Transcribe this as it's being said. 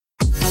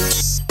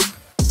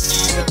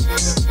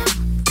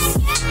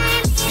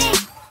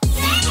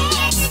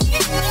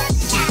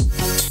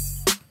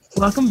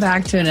Welcome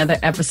back to another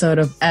episode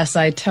of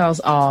SI Tells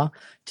All.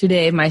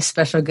 Today, my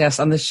special guest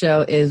on the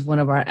show is one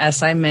of our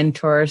SI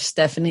mentors,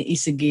 Stephanie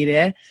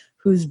Isagire,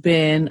 who's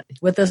been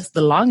with us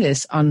the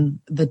longest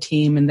on the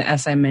team and the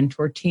SI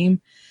mentor team.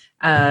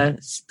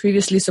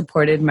 Previously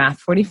supported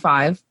Math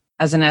 45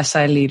 as an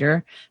SI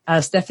leader.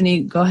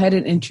 Stephanie, go ahead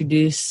and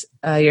introduce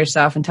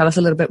yourself and tell us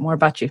a little bit more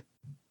about you.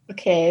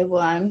 Okay,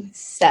 well, I'm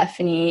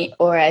Stephanie,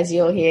 or as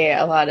you'll hear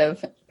a lot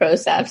of pro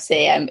staff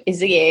say, I'm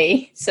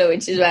Isagire,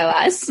 which is my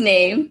last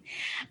name.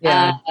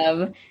 Yeah.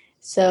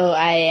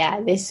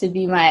 This would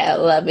be my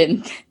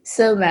 11th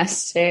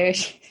semester.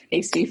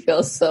 Makes me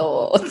feel so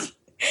old.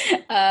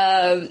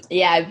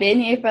 I've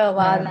been here for a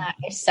while now.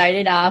 I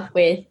started off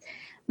with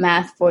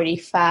Math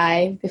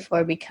 45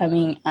 before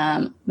becoming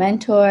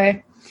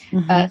mentor.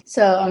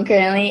 So I'm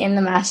currently in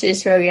the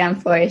master's program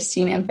for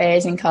student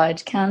affairs and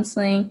college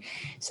counseling.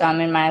 So I'm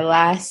in my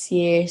last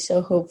year.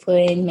 So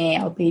hopefully in May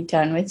I'll be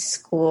done with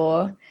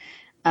school.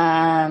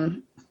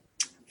 For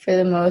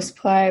the most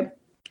part,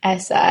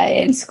 SI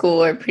and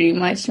school are pretty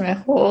much my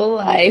whole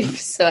life.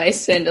 So I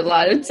spend a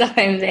lot of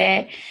time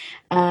there.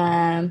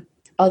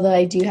 Although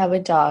I do have a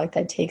dog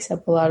that takes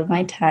up a lot of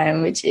my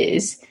time, which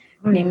is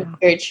named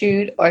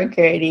Gertrude or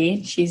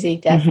Gertie. She's a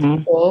deaf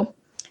pupil.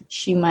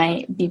 She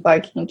might be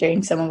barking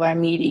during some of our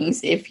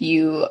meetings if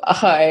you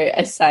are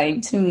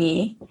assigned to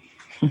me.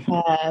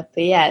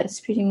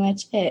 That's pretty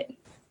much it.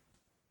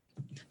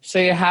 So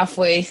you're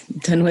halfway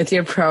done with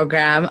your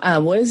program.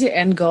 What is your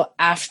end goal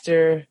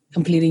after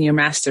completing your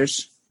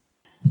master's?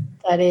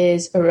 That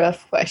is a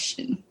rough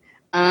question.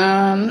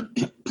 I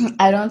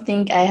don't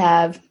think I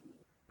have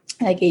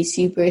like a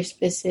super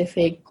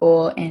specific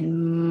goal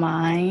in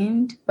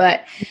mind,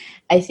 but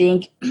I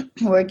think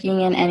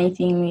working in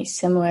anything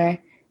similar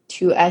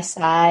to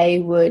SI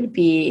would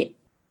be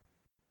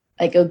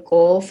like a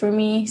goal for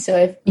me. So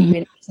if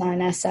even if it's not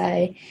an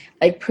SI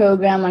like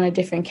program on a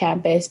different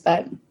campus,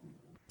 but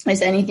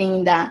it's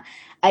anything that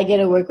I get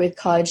to work with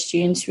college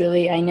students.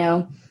 Really, I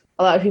know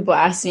a lot of people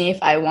ask me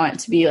if I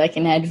want to be like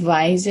an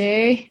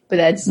advisor, but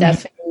that's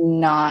definitely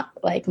not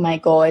like my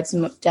goal. It's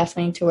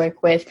definitely to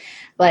work with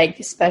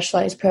like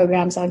specialized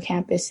programs on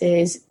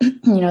campuses,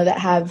 that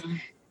have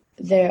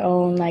their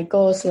own like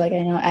goals. So like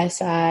I know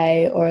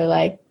SI or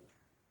like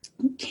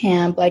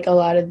camp, like a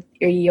lot of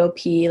your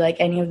EOP, like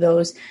any of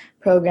those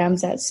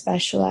programs that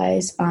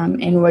specialize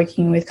in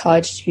working with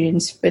college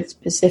students with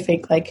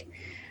specific like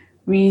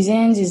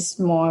reasons is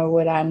more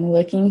what I'm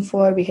looking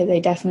for, because I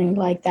definitely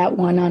like that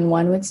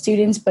one-on-one with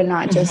students, but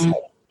not just like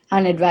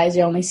an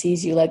advisor only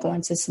sees you like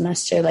once a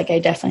semester. Like I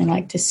definitely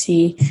like to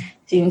see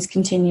students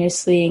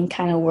continuously and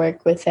kind of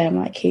work with them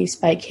like case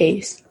by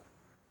case.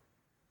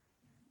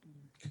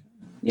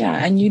 Yeah,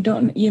 and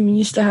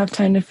you still have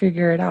time to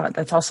figure it out.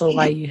 That's also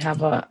why you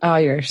have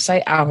your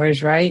site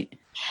hours, right?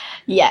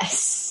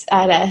 Yes,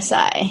 at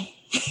SI.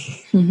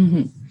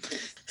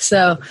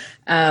 So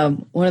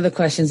one of the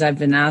questions I've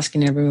been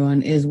asking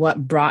everyone is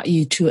what brought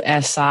you to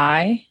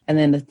SI? And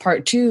then the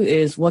part 2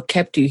 is what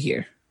kept you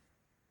here?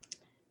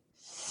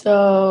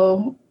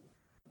 So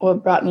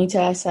what brought me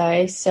to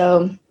SI?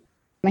 So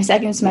my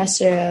second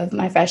semester of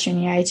my freshman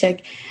year, I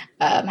took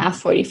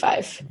Math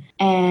 45.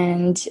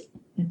 And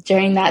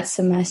during that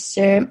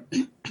semester,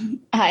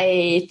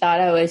 I thought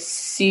I was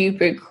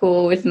super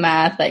cool with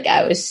math. Like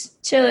I was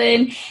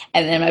chilling.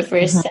 And then my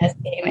first test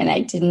came and I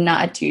did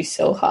not do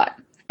so hot.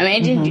 I mean, I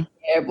didn't do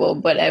terrible,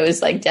 but I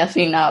was like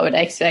definitely not what I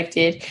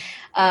expected.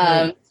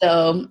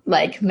 So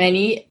like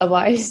many of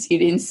our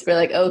students were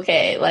like,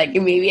 okay, like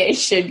maybe I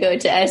should go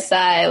to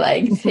SI.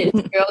 Like this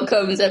girl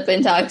comes up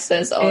and talks to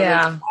us all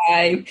the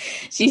time.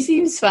 She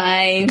seems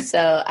fine.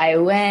 So I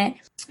went.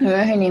 I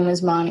remember her name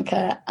was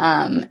Monica,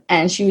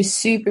 and she was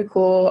super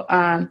cool.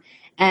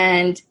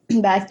 And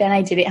back then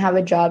I didn't have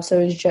a job, so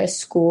it was just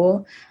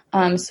school.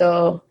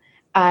 So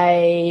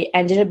I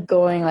ended up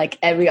going like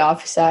every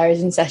office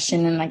hours in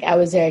session, and like I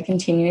was there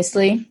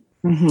continuously.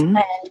 And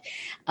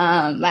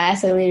my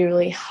SI leader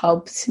really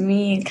helped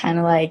me kind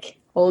of like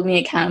hold me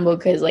accountable,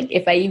 because like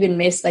if I even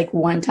missed like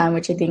one time,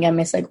 which I think I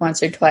missed like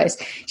once or twice,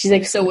 she's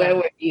like, so where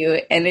were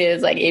you? And it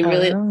was like it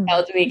really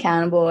held me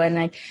accountable, and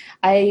like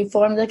I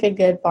formed like a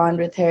good bond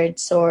with her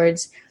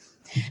towards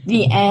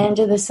the end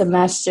of the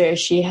semester.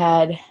 She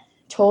had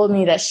told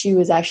me that she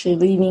was actually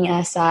leaving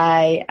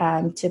SI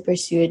to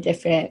pursue a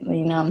different,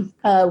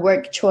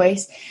 work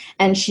choice.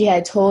 And she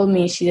had told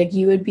me, she's like,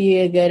 you would be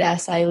a good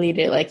SI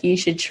leader. Like, you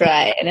should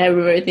try. And I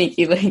remember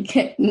thinking,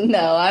 like,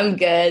 no, I'm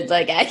good.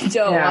 Like, I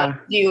don't want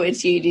to do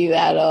what you do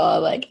at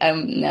all. Like, I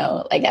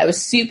was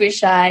super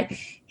shy,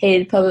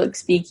 hated public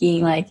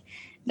speaking. Like,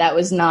 that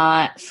was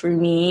not for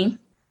me.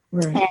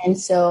 Right. And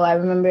so I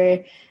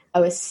remember I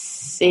was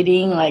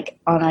sitting like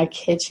on our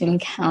kitchen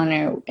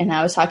counter and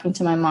I was talking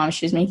to my mom.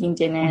 She was making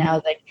dinner and I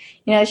was like,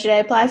 should I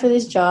apply for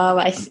this job?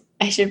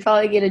 I should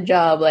probably get a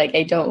job. Like,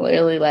 I don't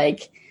really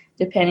like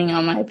depending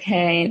on my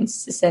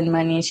parents to send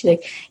money. And she's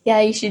like, yeah,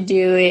 you should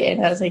do it.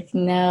 And I was like,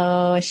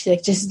 no. She's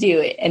like, just do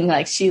it. And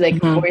like, she like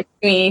forced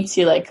me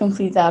to like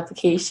complete the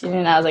application.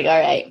 And I was like,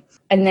 all right.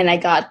 and then I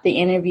got the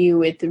interview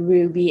with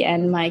Ruby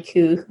and Mike,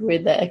 who were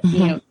the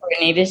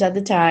coordinators at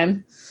the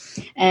time.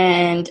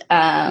 And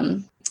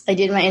I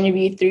did my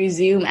interview through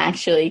Zoom,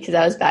 actually, because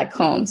I was back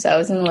home. So I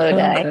was in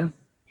Lodi. Okay.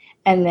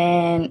 And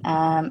then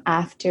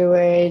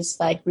afterwards,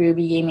 like,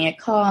 Ruby gave me a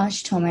call.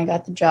 She told me I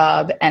got the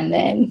job. And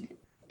then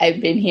I've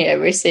been here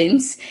ever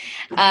since.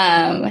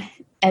 And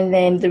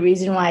then the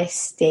reason why I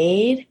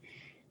stayed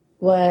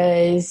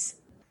was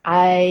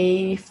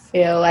I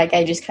feel like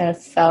I just kind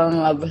of fell in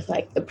love with,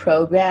 like, the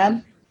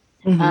program.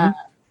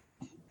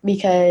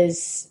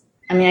 Because,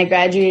 I mean, I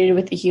graduated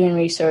with the human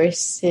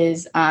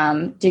resources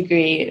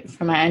degree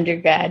for my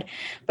undergrad.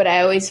 But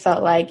I always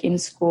felt like in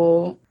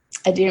school,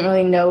 I didn't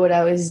really know what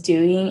I was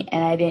doing,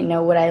 and I didn't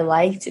know what I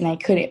liked, and I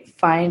couldn't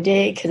find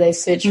it because I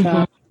switched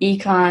from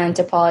econ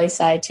to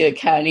poli-sci to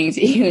accounting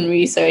to human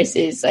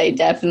resources. So I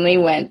definitely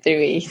went through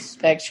a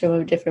spectrum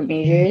of different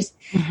majors,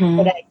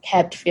 but I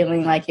kept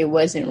feeling like it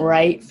wasn't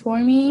right for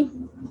me,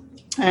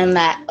 and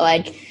that,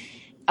 like,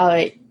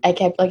 I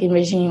kept, like,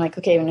 envisioning, like,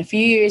 okay, in a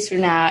few years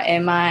from now,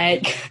 am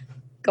I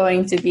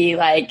going to be,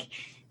 like,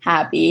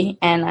 happy?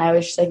 And I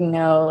was just like,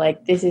 no,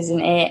 like, this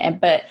isn't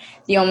it. But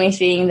the only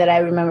thing that I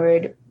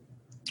remembered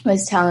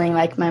was telling,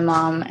 like, my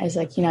mom, I was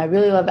like, I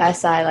really love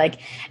SI. Like,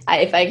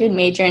 if I could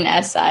major in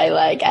SI,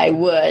 like, I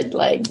would.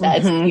 Like,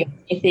 that's the only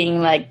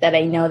thing, like, that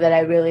I know that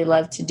I really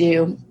love to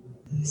do.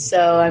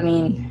 So, I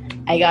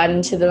mean, I got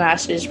into the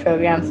master's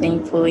program,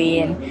 thankfully,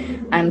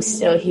 and I'm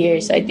still here.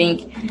 So I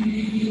think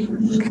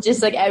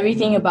just, like,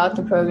 everything about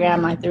the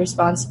program, like, the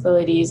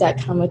responsibilities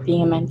that come with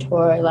being a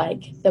mentor,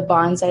 like, the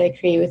bonds that I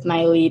create with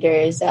my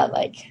leaders that,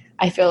 like,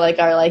 I feel like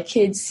are like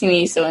kids to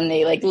me. So when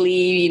they, like,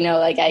 leave,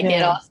 like, I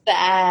get all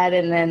sad,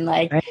 and then,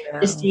 like,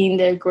 just seeing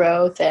their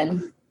growth.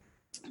 And,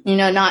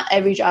 not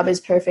every job is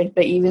perfect,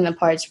 but even the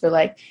parts where,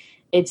 like,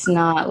 it's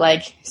not,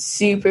 like,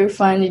 super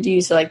fun to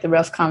do. So, like, the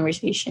rough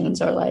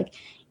conversations or, like,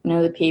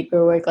 the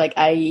paperwork, like,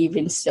 I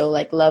even still,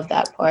 like, love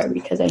that part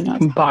because I know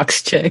it's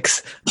box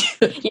checks.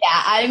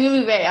 Yeah, I'm gonna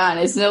be very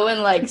honest. No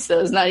one likes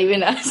those, not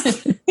even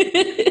us.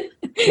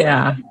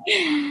 Yeah.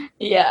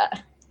 Yeah.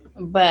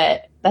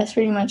 But that's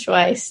pretty much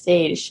why I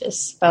stayed. It's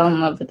just fell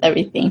in love with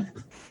everything.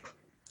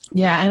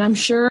 Yeah, and I'm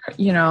sure,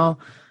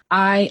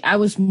 I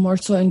was more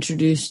so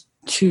introduced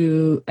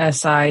to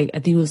SI, I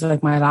think it was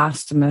like my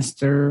last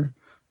semester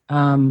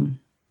of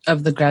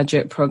the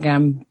graduate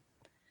program.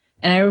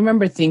 And I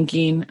remember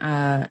thinking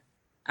at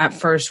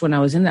first when I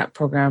was in that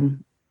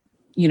program,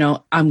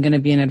 I'm going to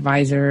be an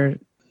advisor,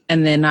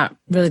 and then not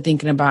really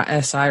thinking about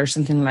SI or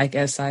something like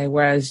SI,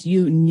 whereas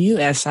you knew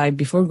SI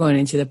before going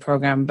into the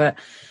program. But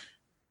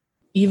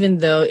even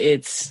though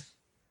it's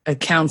a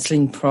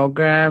counseling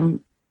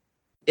program,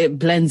 it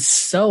blends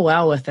so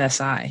well with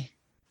SI.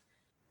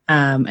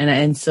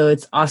 And so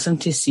it's awesome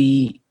to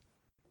see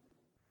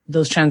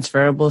those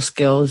transferable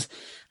skills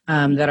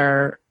that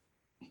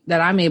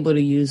I'm able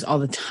to use all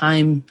the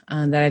time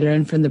that I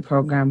learned from the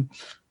program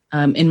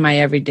in my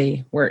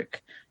everyday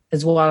work,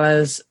 as well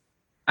as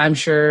I'm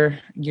sure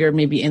you're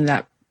maybe in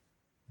that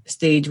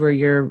stage where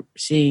you're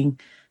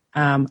seeing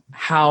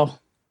how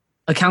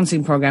a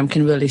counseling program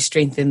can really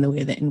strengthen the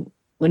way that in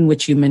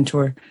which you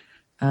mentor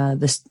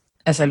the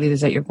SI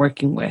leaders that you're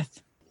working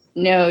with.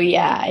 No,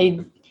 yeah, I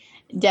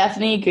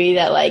definitely agree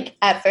that, like,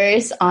 at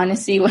first,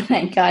 honestly, when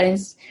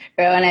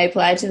I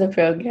applied to the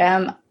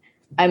program,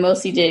 I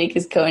mostly did it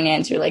because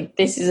co-nans were like,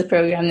 this is a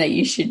program that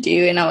you should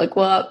do. And I'm like,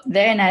 well,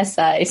 they're an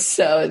SI,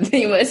 so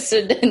they must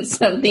have done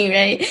something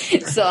right.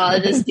 So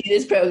I'll just do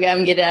this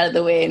program, get it out of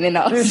the way, and then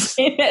I'll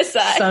stay an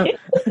SI.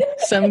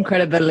 Some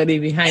credibility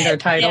behind our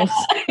titles.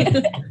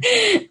 And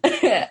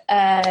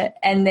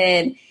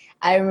then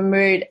I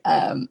remembered,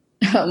 oh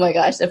my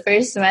gosh, the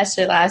first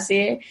semester last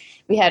year,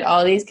 we had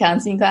all these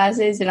counseling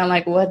classes, and I'm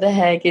like, what the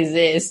heck is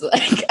this?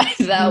 Like, I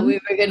thought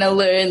we were going to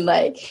learn,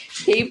 like,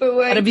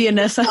 paperwork. How to be an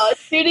SI.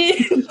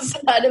 Students,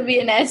 how to be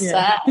an SI.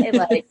 Yeah.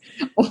 Like,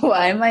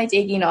 why am I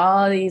taking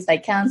all these,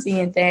 like, counseling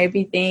and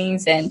therapy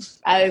things? And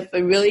I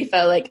really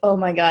felt like, oh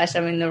my gosh,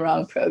 I'm in the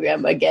wrong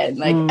program again.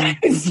 Like, I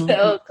was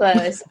so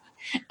close.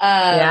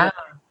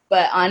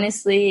 But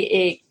honestly,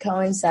 it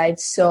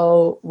coincides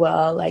so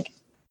well. Like,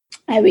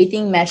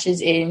 everything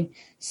meshes in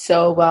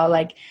so well.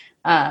 Like,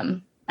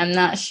 I'm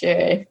not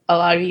sure a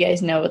lot of you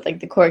guys know what,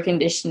 like, the core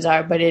conditions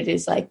are, but it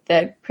is, like,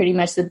 pretty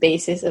much the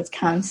basis of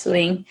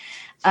counseling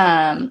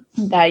that,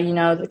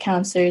 the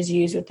counselors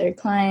use with their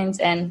clients.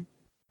 And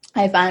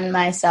I found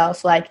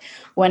myself, like,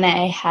 when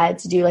I had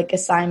to do, like,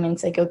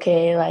 assignments, like,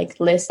 okay, like,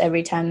 list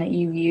every time that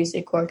you use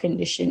a core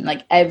condition,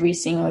 like, every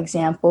single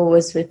example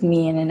was with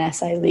me and an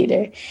SI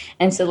leader.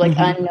 And so, like,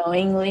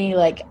 unknowingly,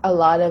 like, a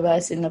lot of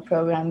us in the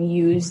program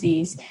use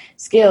these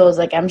skills.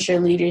 Like, I'm sure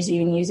leaders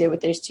even use it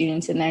with their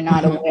students and they're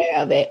not aware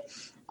of it.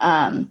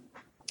 And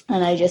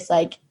I just,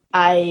 like,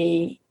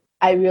 I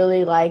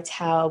really liked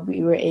how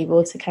we were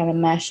able to kind of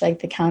mesh, like,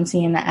 the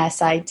counseling and the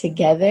SI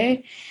together.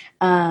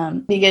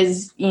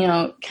 Because,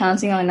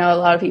 counseling, I know a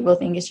lot of people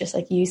think it's just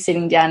like you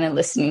sitting down and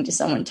listening to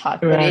someone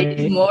talk, but Right. it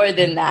is more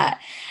than that.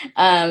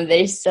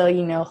 They're still,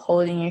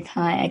 holding your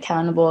client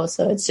accountable.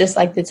 So it's just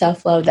like the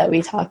tough love that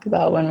we talk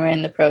about when we're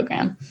in the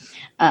program.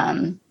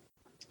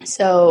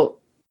 So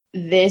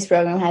this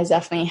program has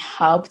definitely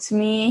helped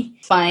me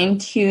fine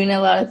tune a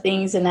lot of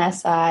things in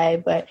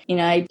SI, but,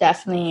 I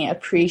definitely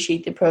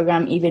appreciate the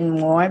program even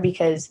more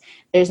because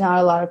there's not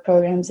a lot of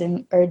programs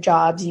or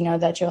jobs,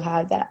 that you'll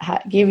have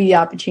that give you the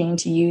opportunity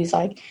to use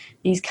like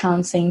these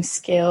counseling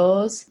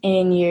skills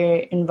in your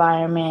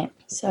environment.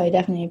 So I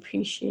definitely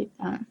appreciate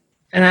that.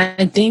 And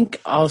I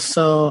think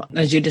also,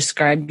 as you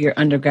described your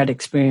undergrad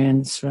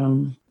experience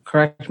from,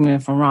 correct me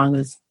if I'm wrong,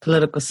 was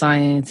political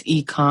science,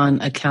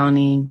 econ,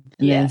 accounting,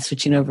 and then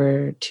switching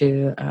over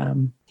to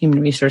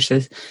human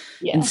resources.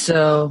 Yeah. And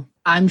so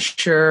I'm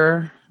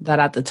sure that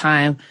at the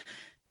time,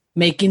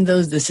 making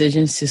those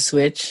decisions to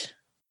switch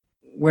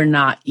were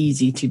not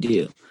easy to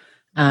do.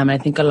 I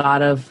think a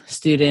lot of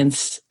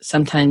students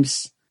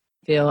sometimes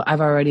feel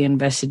I've already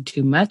invested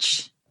too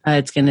much.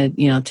 It's going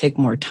to, take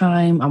more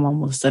time. I'm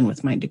almost done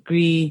with my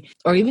degree.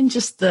 Or even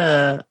just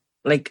the,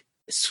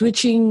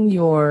 switching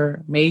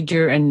your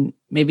major and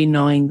maybe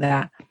knowing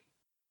that,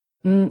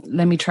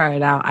 let me try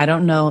it out. I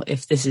don't know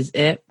if this is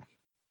it.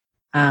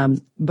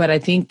 But I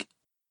think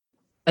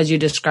as you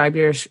describe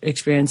your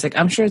experience,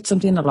 I'm sure it's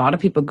something a lot of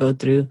people go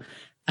through.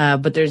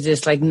 But there's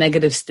this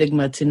negative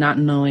stigma to not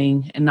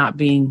knowing and not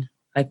being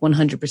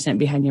 100%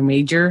 behind your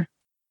major.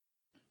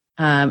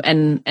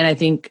 And I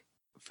think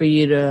for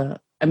you to,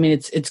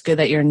 it's good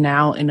that you're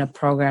now in a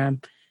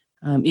program,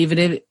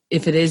 even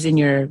if it is in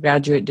your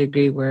graduate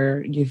degree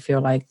where you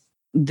feel like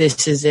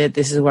this is it,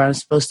 this is where I'm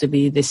supposed to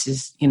be, this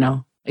is,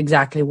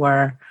 exactly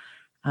where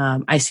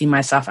I see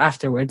myself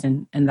afterwards.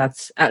 And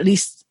that's at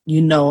least,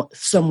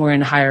 somewhere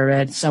in higher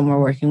ed, somewhere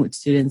working with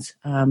students,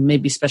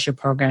 maybe special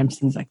programs,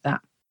 things like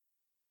that.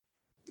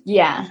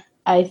 Yeah,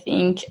 I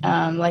think,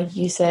 like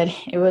you said,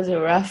 it was a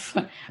rough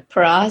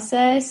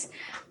process.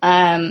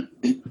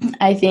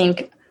 I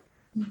think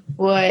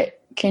what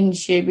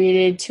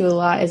contributed to a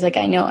lot is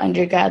I know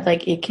undergrad,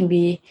 it can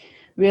be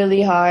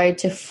really hard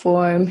to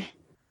form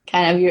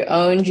kind of your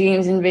own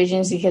dreams and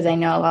visions because I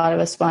know a lot of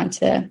us want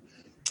to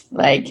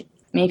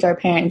make our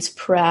parents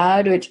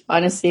proud, which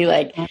honestly,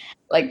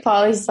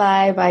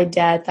 poli-sci, my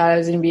dad thought I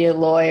was going to be a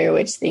lawyer,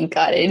 which thank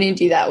God I didn't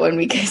do that one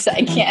because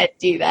I can't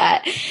do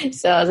that.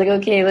 So I was like,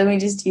 okay, let me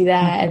just do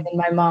that. And then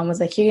my mom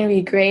was like, you're going to be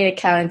a great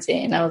accountant.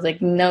 And I was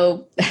like,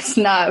 no, that's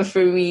not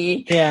for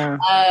me. Yeah.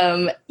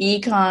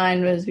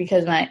 Econ was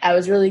because I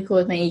was really cool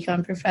with my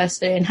econ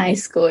professor in high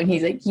school. And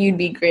he's like, you'd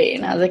be great.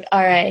 And I was like,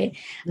 all right.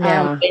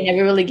 Yeah. I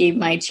never really gave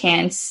my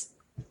chance,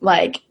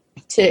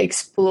 to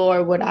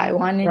explore what I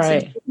wanted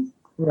to do.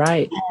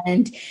 Right.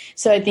 And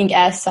so I think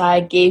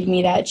SI gave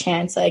me that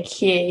chance,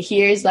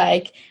 here's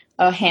a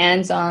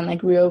hands-on,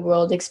 real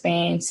world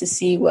experience to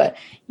see what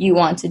you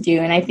want to do.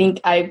 And I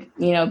think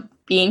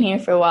being here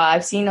for a while,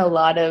 I've seen a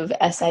lot of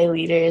SI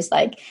leaders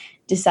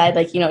decide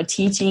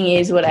teaching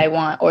is what I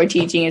want, or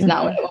teaching is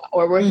not what I want,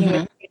 or working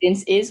with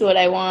students is what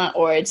I want,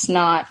 or it's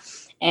not.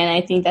 And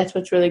I think that's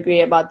what's really great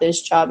about this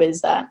job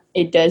is that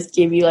it does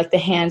give you the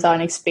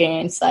hands-on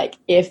experience.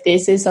 If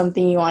this is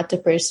something you want to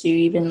pursue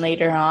even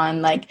later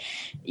on,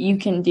 you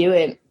can do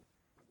it.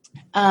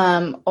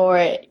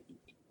 Or,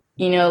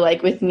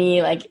 with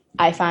me,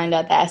 I found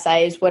out that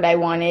SI is what I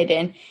wanted,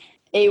 and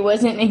it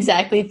wasn't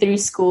exactly through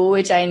school,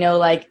 which I know,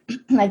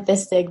 the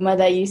stigma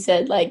that you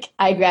said,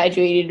 I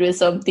graduated with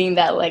something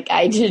that,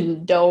 I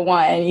don't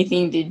want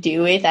anything to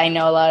do with. I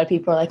know a lot of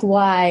people are like,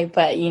 why?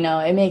 But,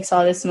 it makes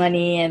all this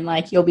money and,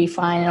 you'll be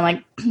fine. And I'm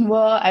like,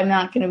 well, I'm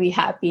not going to be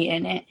happy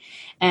in it.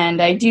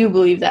 And I do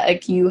believe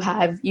that, you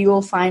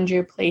will find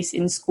your place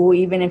in school,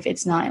 even if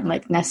it's not,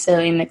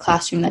 necessarily in the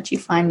classroom that you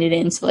find it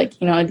in. So,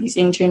 these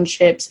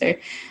internships or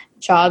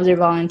jobs or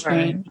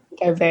volunteering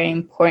are very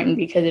important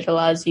because it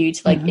allows you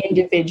to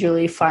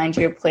individually find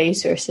your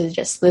place versus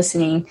just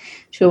listening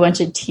to a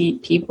bunch of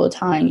people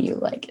telling you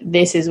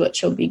this is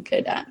what you'll be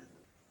good at.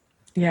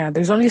 Yeah,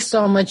 there's only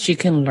so much you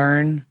can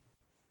learn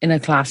in a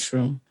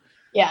classroom.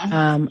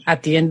 Yeah.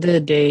 At the end of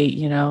the day,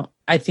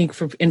 I think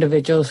for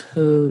individuals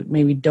who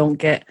maybe don't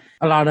get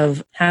a lot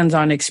of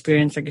hands-on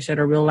experience, like I said,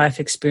 or real life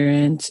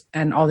experience,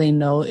 and all they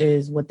know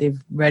is what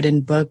they've read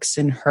in books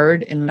and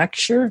heard in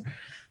lecture,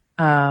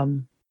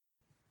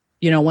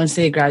 once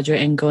they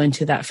graduate and go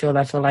into that field,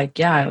 I feel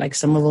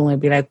some of them would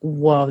be like,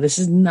 whoa, this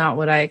is not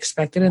what I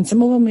expected. And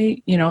some of them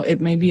may,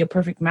 it may be a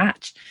perfect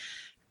match.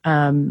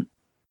 And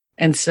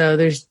so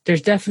there's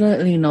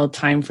definitely no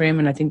time frame.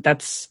 And I think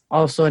that's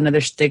also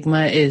another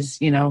stigma is,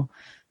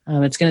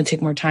 it's going to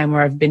take more time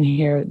where I've been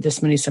here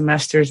this many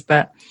semesters.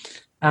 But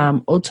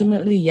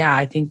ultimately,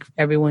 I think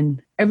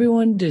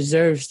everyone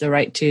deserves the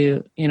right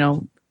to,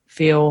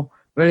 feel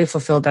really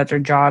fulfilled at their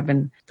job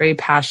and very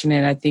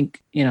passionate. I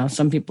think,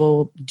 some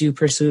people do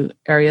pursue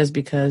areas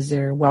because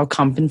they're well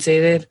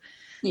compensated.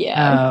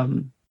 Yeah.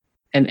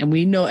 And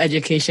we know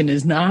education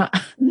is not.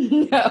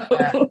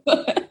 No.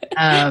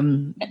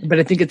 But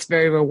I think it's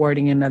very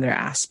rewarding in other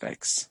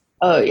aspects.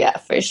 Oh, yeah,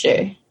 for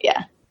sure.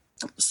 Yeah.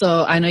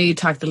 So I know you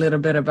talked a little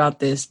bit about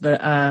this,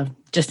 but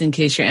just in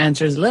case your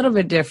answer is a little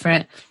bit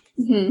different,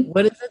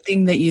 what is the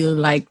thing that you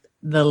like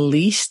the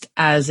least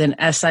as an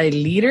SI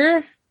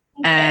leader,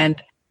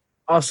 and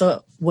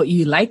also what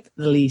you liked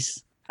the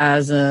least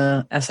as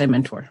a SI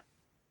mentor?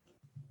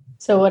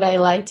 So what I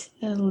liked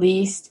the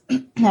least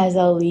as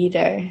a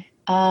leader,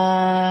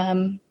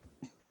 honestly,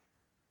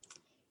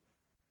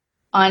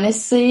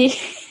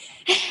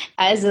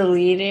 as a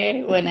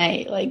leader,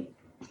 when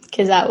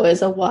because that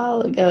was a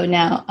while ago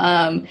now,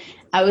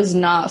 I was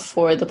not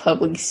for the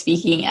public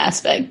speaking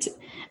aspect.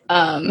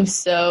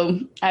 So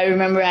I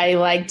remember I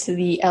liked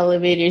the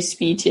elevator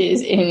speeches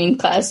and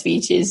in-class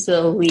speeches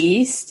the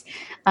least,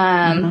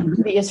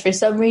 because for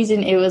some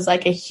reason it was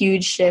like a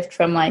huge shift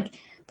from like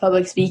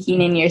public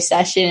speaking in your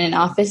session and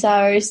office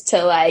hours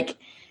to like,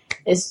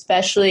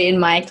 especially in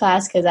my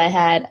class, because I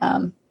had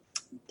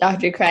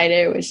Dr.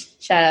 Kreider, which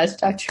shout out to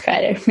Dr.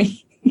 Kreider.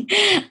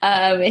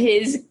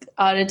 His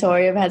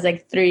auditorium has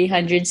like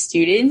 300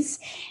 students,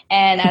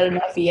 and I don't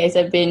know if you guys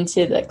have been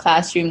to the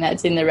classroom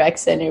that's in the rec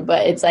center,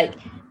 but it's like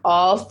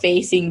all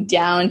facing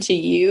down to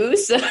you,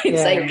 so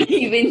it's like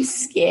even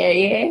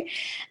scarier.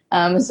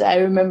 So I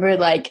remember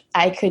like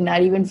I could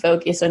not even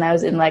focus when I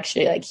was in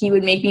lecture. Like he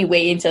would make me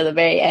wait until the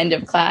very end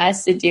of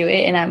class to do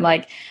it, and I'm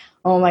like,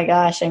 oh my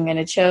gosh, I'm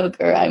gonna choke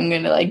or I'm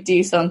gonna like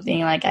do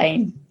something.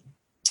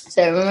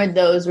 So I remember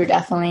those were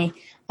definitely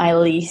my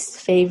least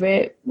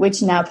favorite,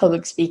 which now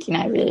public speaking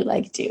I really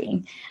like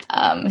doing.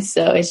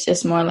 So it's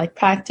just more like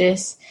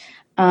practice.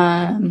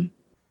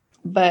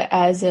 But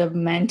as a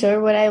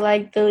mentor, what I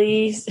like the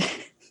least,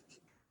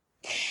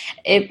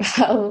 it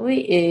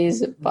probably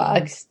is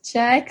box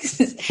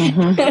checks,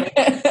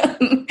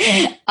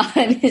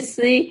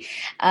 honestly.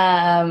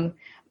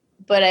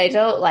 But I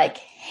don't like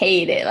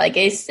hate it. Like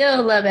I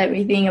still love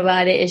everything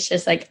about it. It's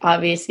just like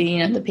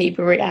obviously, the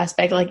paperwork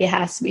aspect, like it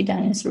has to be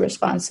done. It's a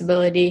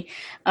responsibility.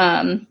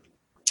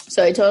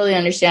 So I totally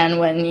understand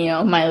when,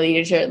 my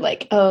leaders are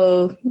like,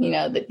 oh,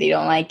 that they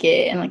don't like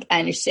it. And like, I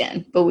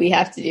understand, but we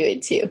have to do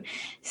it too.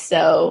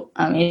 So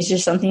it's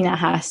just something that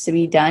has to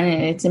be done,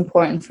 and it's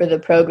important for the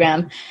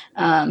program,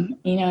 and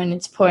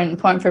it's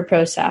important for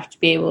pro staff to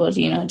be able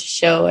to, to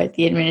show at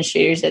the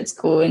administrators at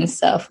school and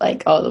stuff,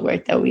 like all the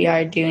work that we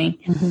are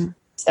doing.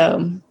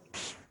 So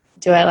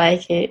do I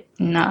like it?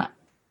 Not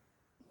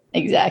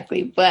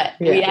exactly, but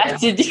we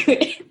have to do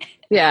it.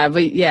 Yeah,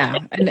 but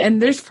and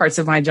there's parts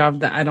of my job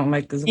that I don't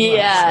like as well.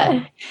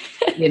 Yeah.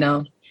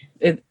 So,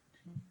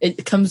 it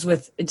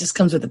just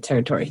comes with the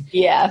territory.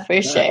 Yeah,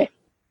 for sure.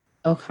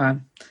 Okay.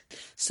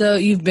 So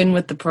you've been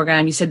with the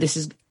program, you said this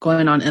is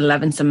going on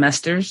 11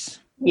 semesters.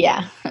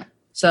 Yeah.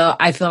 So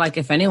I feel like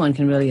if anyone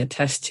can really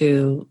attest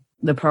to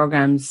the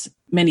program's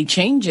many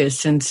changes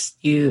since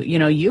you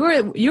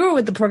were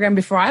with the program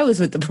before I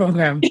was with the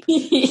program.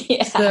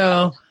 Yeah.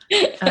 So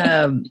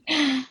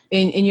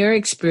in your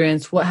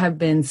experience, what have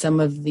been some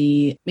of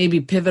the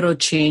maybe pivotal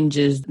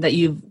changes that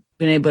you've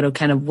been able to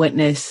kind of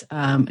witness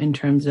in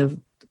terms of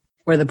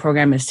where the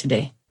program is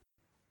today?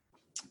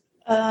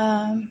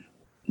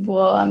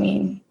 Well, I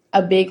mean,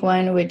 a big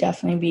one would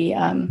definitely be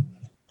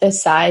the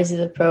size of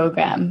the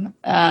program.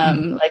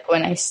 Like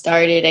when I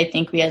started, I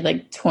think we had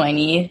like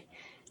 20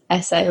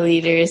 SI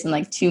leaders and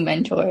like 2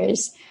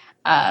 mentors.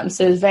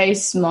 So it was very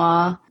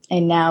small.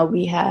 And now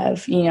we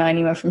have,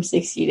 anywhere from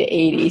 60 to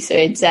 80. So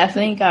it's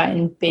definitely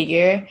gotten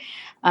bigger.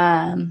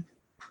 And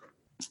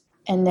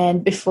then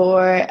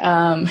before,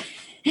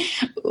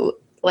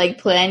 like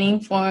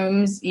planning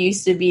forms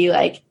used to be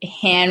like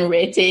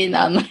handwritten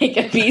on like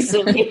a piece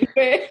of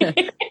paper.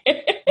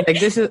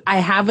 Like I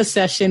have a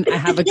session, I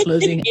have a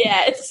closing.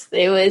 Yes,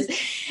 it was.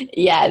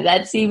 Yeah,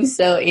 that seems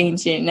so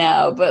ancient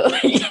now, but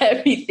like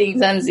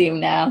everything's on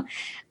Zoom now.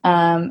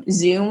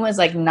 Zoom was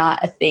like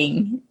not a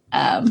thing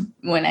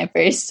when I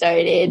first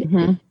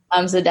started.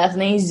 So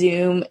definitely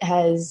Zoom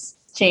has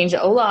changed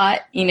a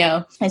lot,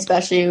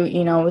 especially,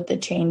 with the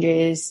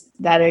changes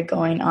that are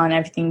going on,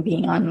 everything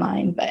being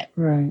online. But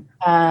right.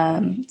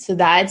 So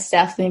that's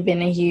definitely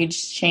been a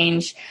huge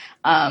change.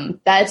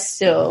 That's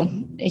still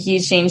a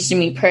huge change to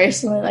me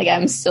personally. Like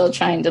I'm still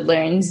trying to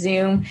learn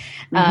Zoom.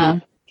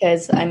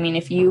 Because, I mean,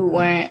 if you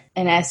weren't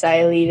an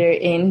SI leader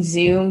in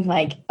Zoom,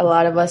 like a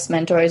lot of us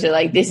mentors are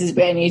like, this is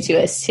brand new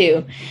to us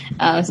too. So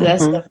that's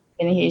definitely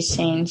been a huge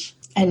change.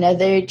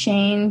 Another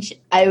change,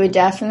 I would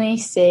definitely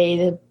say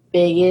the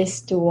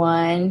biggest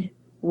one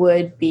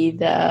would be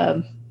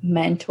the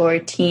mentor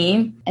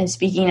team. And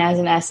speaking as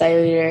an SI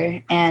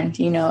leader and,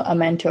 a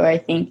mentor, I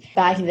think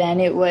back then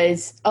it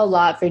was a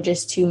lot for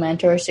just 2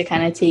 mentors to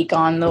kind of take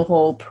on the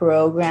whole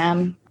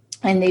program.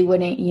 And they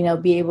wouldn't,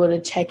 be able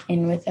to check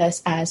in with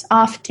us as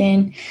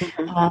often.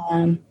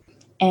 I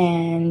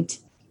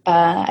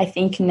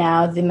think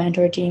now the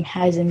mentor team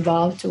has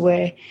evolved to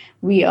where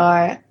we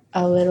are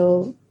a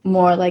little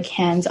more like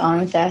hands-on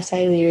with the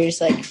SI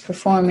leaders, like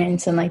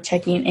performance and like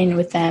checking in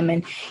with them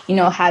and,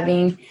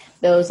 having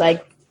those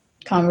like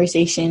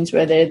conversations,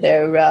 whether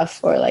they're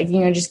rough or like,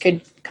 just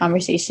good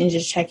conversations,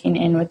 just checking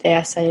in with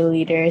the SI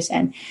leaders.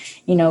 And,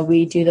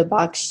 we do the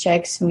box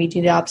checks and we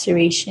do the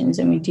observations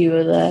and we do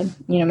the,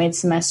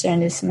 mid-semester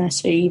and the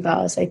semester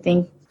evals. I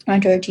think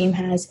mentor team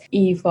has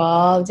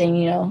evolved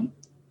and,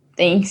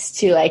 thanks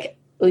to like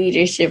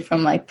leadership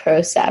from like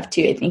pro staff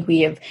too, I think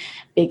we have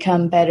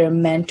become better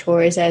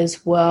mentors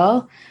as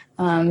well.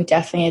 We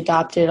definitely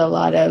adopted a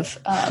lot of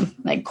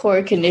like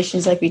core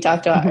conditions like we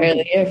talked about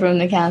earlier from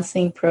the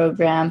counseling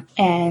program.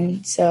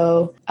 And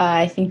so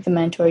I think the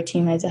mentor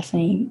team has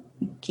definitely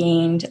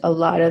gained a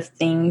lot of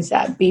things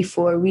that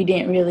before we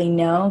didn't really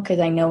know, because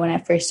I know when I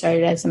first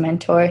started as a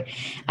mentor,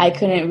 I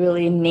couldn't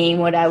really name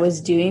what I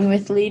was doing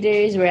with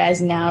leaders,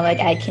 whereas now like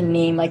I can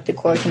name like the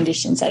core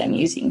conditions that I'm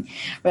using.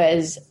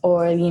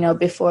 Before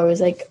it was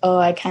like,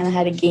 I kind of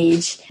had a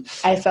gauge.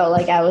 I felt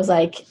like I was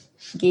like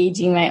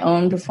gauging my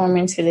own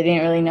performance because I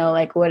didn't really know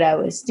like what I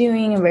was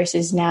doing,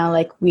 versus now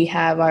like we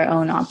have our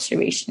own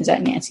observations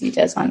that Nancy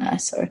does on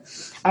us or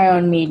our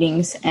own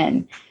meetings.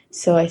 And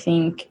so I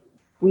think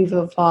we've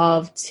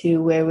evolved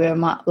to where we're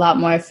a lot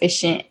more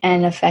efficient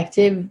and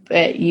effective,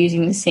 but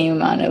using the same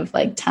amount of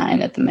like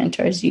time that the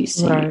mentors used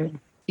to. Right.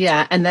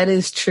 Yeah, and that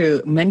is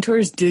true.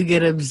 Mentors do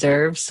get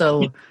observed.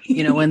 So,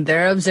 when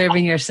they're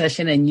observing your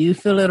session and you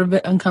feel a little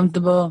bit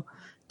uncomfortable,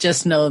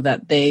 just know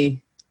that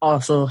they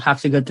also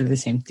have to go through the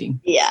same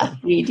thing. Yeah,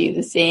 we do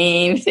the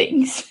same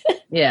things.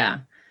 Yeah.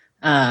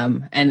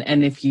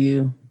 And if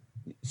you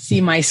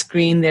see my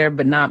screen there,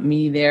 but not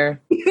me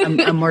there,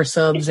 I'm more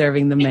so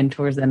observing the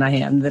mentors than I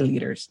am the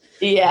leaders.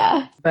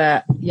 Yeah.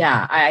 But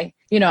yeah, I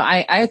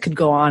could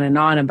go on and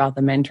on about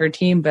the mentor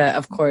team, but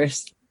of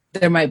course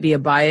there might be a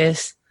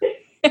bias.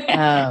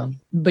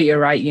 But you're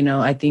right.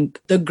 I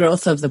think the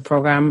growth of the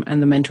program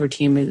and the mentor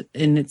team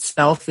in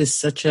itself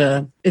is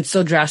it's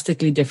so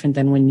drastically different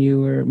than when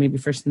you were maybe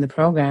first in the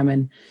program.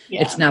 And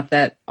It's not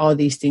that all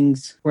these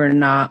things were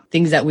not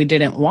things that we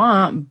didn't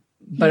want,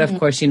 but of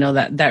course,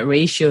 that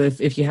ratio,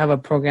 if you have a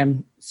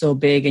program so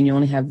big and you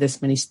only have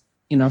this many,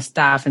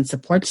 staff and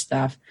support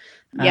staff,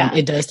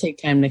 it does take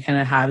time to kind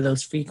of have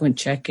those frequent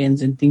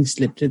check-ins and things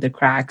slip through the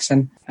cracks.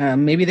 And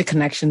maybe the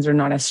connections are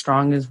not as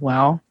strong as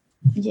well.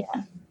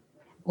 Yeah.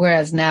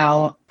 Whereas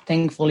now,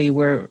 thankfully,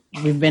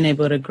 we've been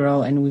able to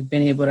grow and we've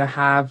been able to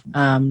have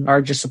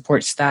larger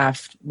support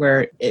staff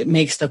where it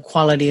makes the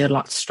quality a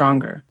lot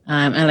stronger.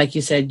 And like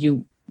you said,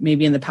 you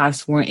maybe in the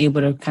past weren't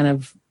able to kind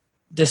of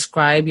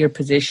describe your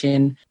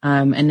position,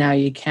 and now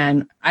you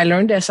can. I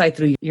learned SI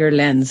through your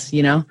lens,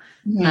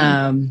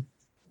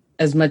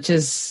 as much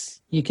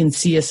as you can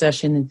see a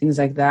session and things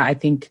like that. I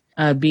think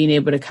being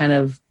able to kind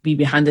of be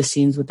behind the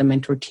scenes with the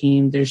mentor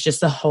team, there's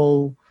just a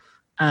whole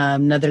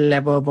another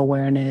level of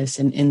awareness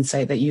and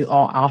insight that you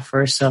all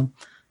offer. So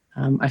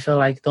I feel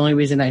like the only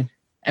reason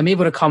I'm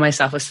able to call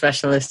myself a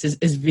specialist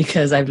is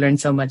because I've learned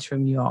so much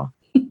from you all.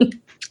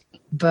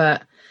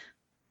 But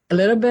a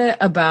little bit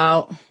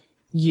about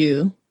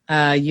you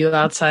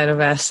outside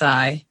of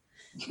SI.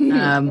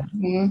 I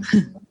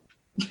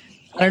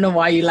don't know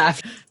why you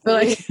laugh.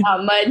 But like,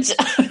 not much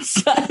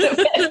outside of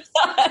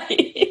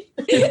SI.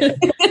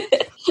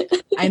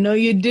 I know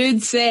you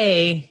did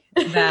say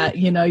that,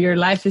 your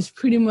life is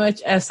pretty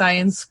much SI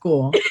in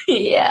school.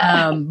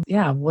 Yeah.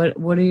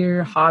 What are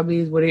your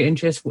hobbies? What are your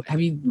interests? Have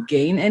you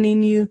gained any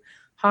new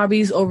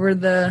hobbies over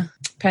the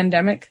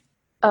pandemic?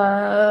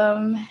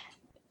 Have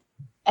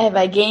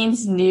I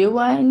gained new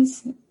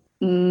ones?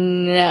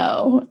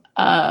 No.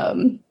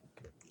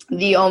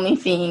 The only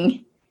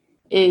thing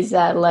is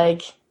that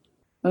like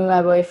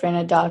my boyfriend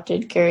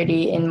adopted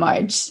Gertie in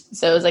March.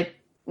 So it was like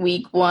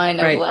week one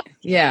of like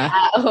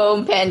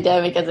at-home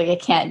pandemic. I was like, I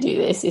can't do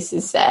this. This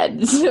is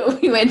sad. So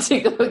we went to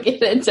go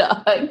get a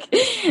dog.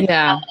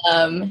 Yeah.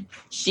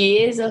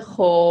 She is a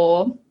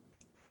whole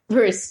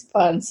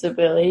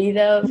responsibility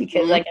though,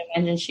 because like I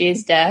mentioned, she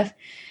is deaf.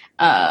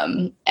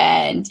 And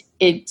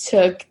it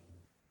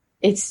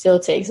still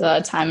takes a lot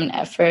of time and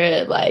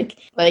effort,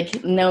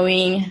 like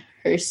knowing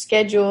her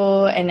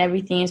schedule and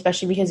everything,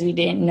 especially because we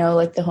didn't know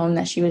like the home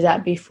that she was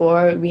at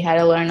before. We had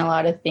to learn a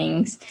lot of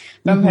things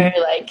from her,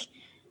 like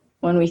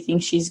when we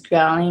think she's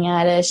growling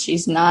at us,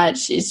 she's not.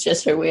 She's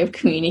just her way of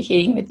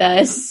communicating with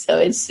us. So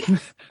it's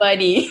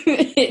funny.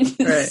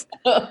 Right.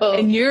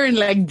 And you're in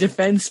like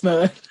defense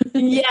mode.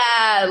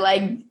 Yeah,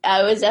 like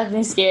I was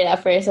definitely scared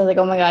at first. I was like,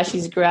 oh my gosh,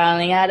 she's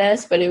growling at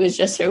us. But it was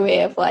just her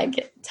way of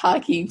like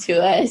talking to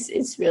us.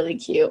 It's really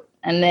cute.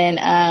 And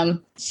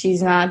then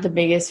she's not the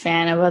biggest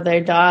fan of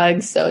other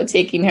dogs. So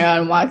taking her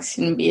on walks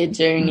can be a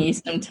journey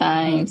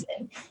sometimes.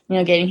 And,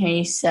 getting her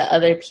used to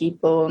other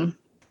people.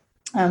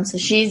 So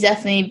she's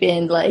definitely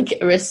been like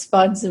a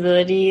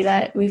responsibility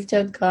that we've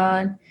took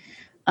on.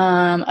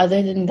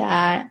 Other than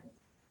that,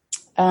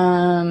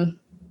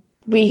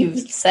 we've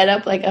set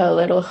up like a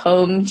little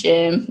home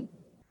gym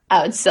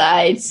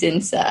outside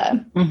since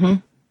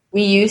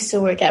we used to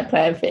work at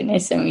Planet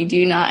Fitness and we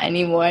do not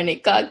anymore, and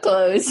it got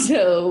closed.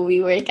 So we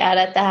work out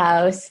at the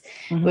house,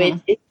 which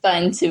is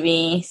fun to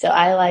me. So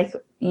I like,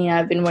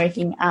 I've been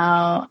working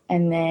out,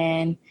 and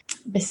then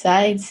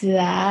Besides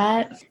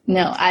that,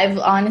 no, I've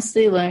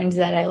honestly learned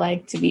that I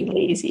like to be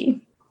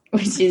lazy,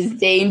 which is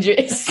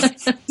dangerous.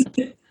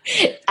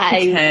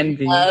 I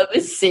love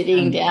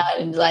sitting down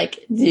and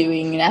like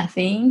doing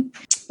nothing,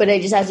 but I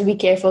just have to be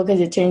careful because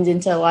it turns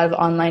into a lot of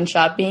online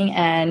shopping,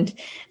 and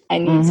I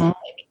need to like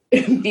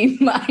be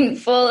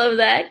mindful of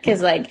that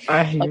because like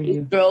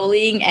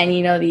scrolling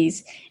and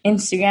these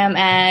Instagram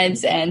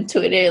ads and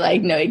Twitter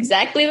like know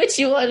exactly what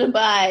you want to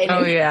buy.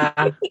 Oh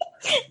yeah.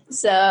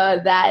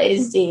 So that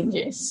is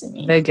dangerous to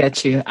me. They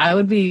get you. I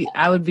would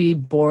be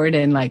bored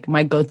and like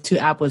my go-to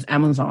app was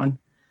Amazon.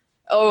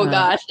 Oh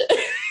gosh.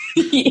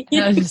 I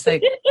was just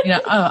like,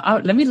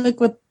 let me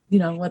look what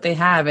they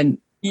have, and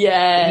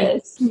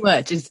yes, too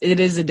much. It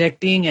is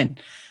addicting, and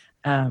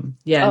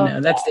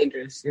that's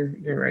dangerous.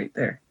 You're right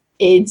there.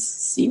 It's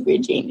super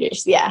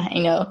dangerous. Yeah, I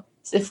know.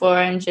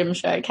 Sephora and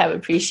Gymshark have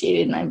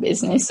appreciated my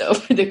business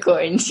over the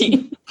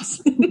quarantine.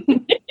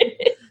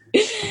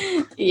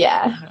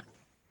 Yeah.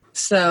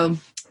 So,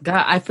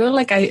 God, I feel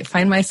like I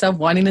find myself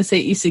wanting to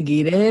say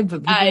Isagire,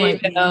 but I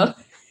know.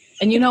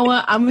 And you know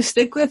what? I'm gonna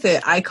stick with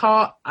it. I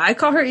call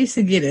her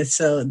Isagire.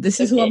 So this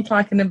is who I'm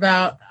talking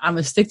about. I'm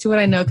gonna stick to what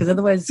I know because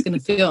otherwise it's gonna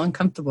feel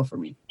uncomfortable for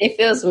me. It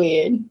feels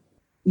weird.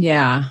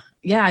 Yeah.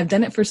 I've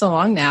done it for so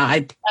long now. I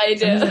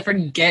do. I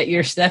forget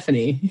you're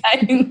Stephanie.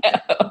 I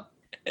know.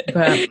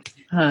 But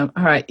all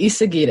right,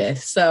 Isagire.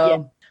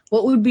 So,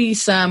 what would be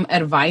some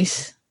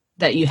advice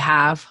that you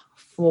have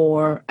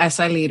for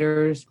SI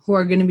leaders who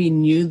are going to be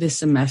new this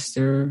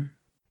semester,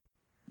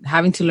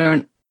 having to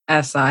learn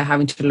SI,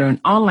 having to learn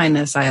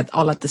online SI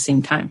all at the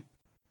same time?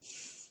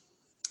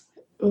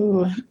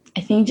 Ooh,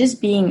 I think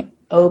just being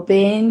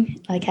open,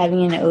 like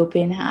having an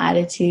open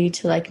attitude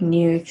to like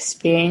new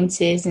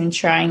experiences and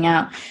trying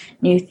out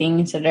new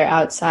things that are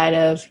outside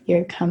of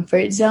your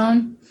comfort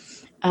zone,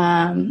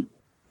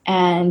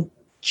 and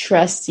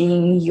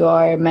trusting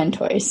your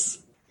mentors.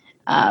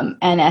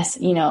 And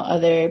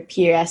other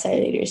peer SI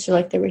leaders, so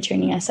like the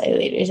returning SI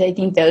leaders. I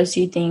think those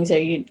two things are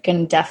going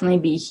to definitely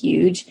be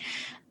huge,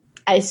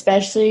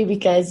 especially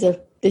because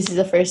this is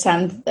the first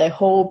time the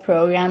whole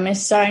program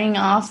is starting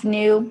off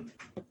new.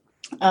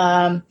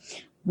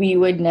 We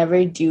would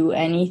never do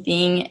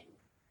anything.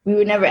 We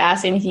would never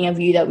ask anything of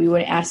you that we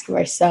wouldn't ask of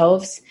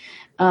ourselves.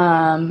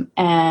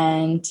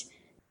 And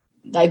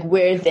like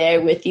we're there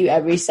with you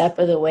every step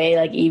of the way.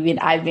 Like even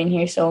I've been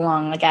here so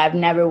long, like I've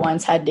never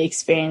once had to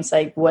experience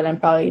like what I'm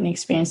probably going to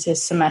experience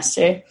this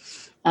semester.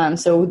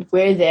 So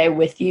we're there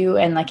with you.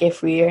 And like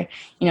if we're,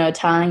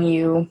 telling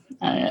you,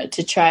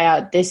 to try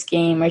out this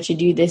game or to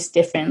do this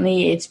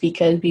differently, it's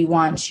because we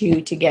want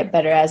you to get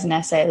better as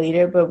an SI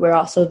leader, but we're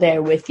also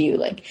there with you.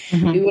 Like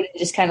we wouldn't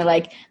just kind of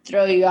like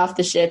throw you off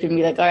the ship and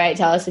be like, all right,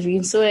 tell us if you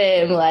can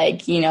swim.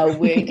 Like,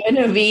 we're going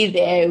to be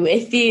there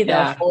with you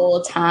the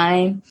whole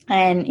time.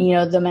 And,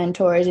 the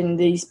mentors and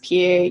these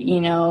peer,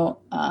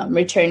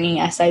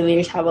 returning SI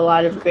leaders have a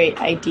lot of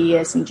great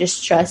ideas, and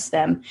just trust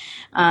them.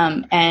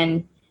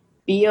 And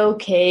be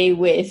okay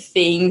with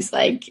things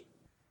like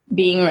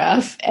being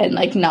rough and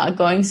like not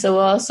going so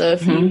well. So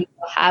if you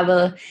have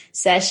a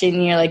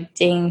session, you're like,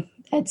 dang,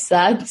 that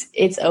sucked.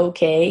 It's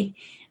okay.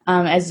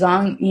 As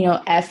long,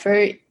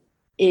 effort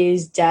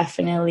is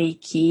definitely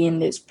key in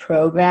this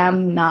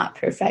program, not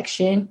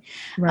perfection.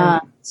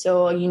 Right.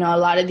 So, a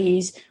lot of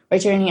these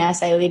returning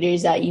SI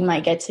leaders that you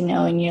might get to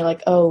know and you're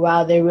like, oh,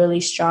 wow, they're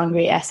really strong,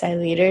 great SI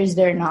leaders.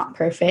 They're not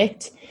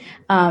perfect.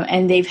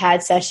 And they've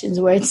had sessions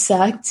where it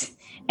sucked.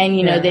 And,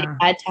 they've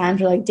had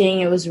times where like, dang,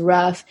 it was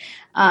rough.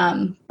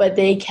 But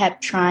they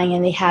kept trying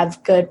and they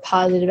have good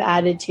positive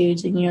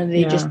attitudes and,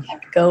 they just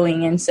kept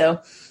going. And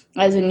so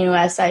as a new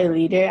SI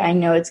leader, I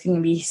know it's going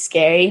to be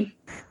scary,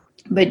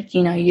 but,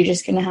 you're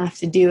just going to have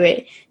to do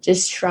it.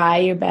 Just try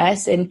your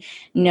best and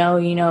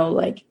know,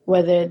 like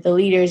whether the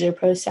leaders or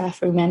pro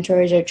staff or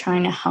mentors are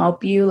trying to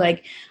help you,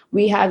 like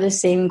we have the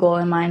same goal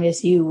in mind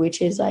as you,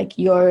 which is like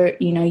you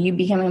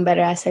becoming a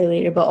better SI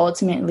leader, but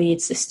ultimately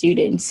it's the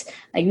students.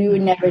 Like we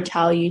would never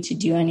tell you to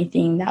do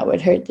anything that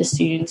would hurt the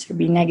students or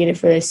be negative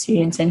for the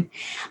students. And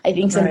I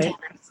think sometimes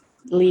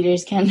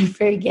leaders can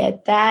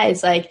forget that.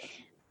 It's like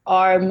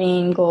our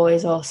main goal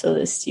is also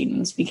the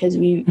students because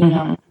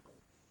our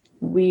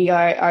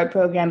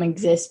program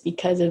exists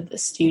because of the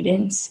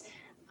students.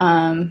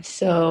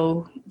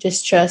 So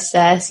just trust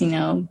us,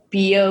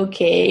 be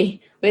okay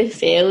with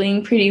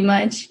failing pretty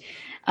much.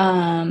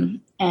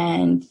 And,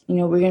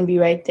 we're going to be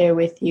right there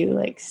with you.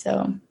 Like,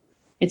 so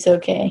it's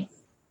okay.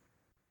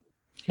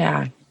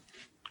 Yeah.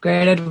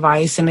 Great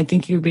advice. And I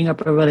think you bring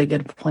up a really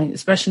good point,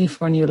 especially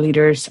for new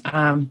leaders.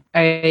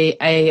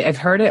 I've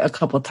heard it a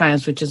couple of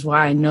times, which is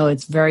why I know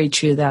it's very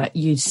true that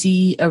you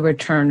see a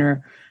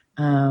returner,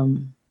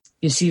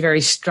 you see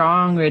very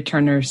strong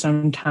returners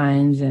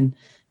sometimes, and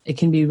it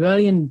can be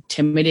really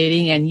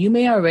intimidating. And you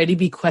may already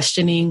be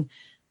questioning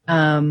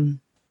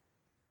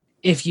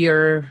if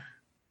you're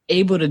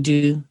able to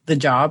do the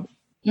job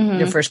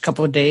your first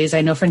couple of days.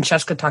 I know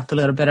Francesca talked a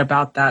little bit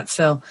about that.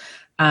 So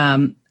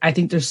I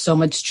think there's so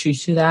much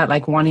truth to that,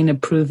 like wanting to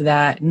prove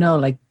that, no,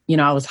 like,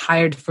 I was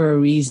hired for a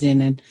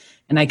reason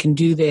and I can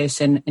do this.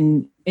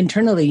 And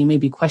internally, you may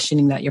be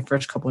questioning that your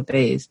first couple of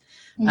days.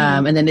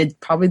 And then it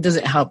probably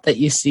doesn't help that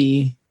you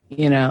see,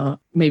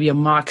 maybe a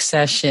mock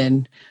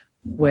session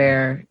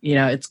where,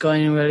 it's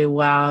going really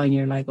well and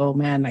you're like, oh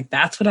man, like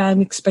that's what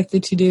I'm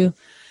expected to do.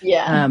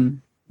 Yeah.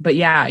 But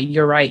yeah,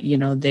 you're right.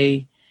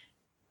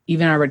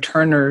 Even our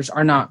returners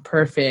are not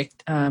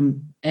perfect.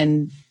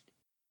 And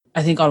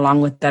I think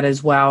along with that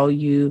as well,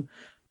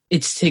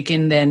 it's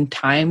taken them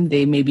time.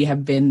 They maybe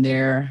have been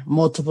there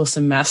multiple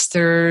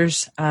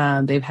semesters.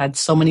 They've had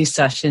so many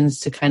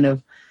sessions to kind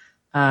of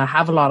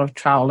have a lot of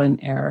trial and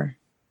error.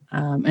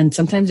 And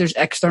sometimes there's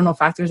external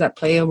factors that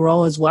play a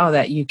role as well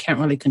that you can't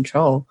really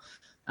control.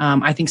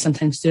 I think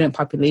sometimes student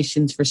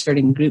populations for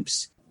certain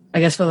groups, I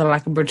guess for the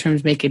lack of better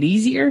terms, make it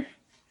easier.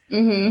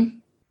 Mm-hmm.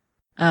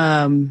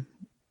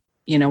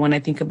 When I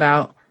think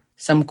about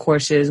some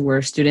courses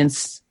where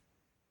students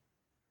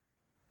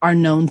are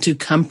known to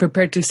come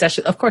prepared to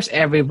sessions, of course,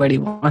 everybody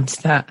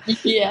wants that.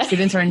 Yeah.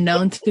 Students are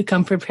known to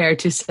come prepared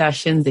to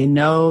sessions. They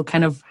know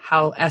kind of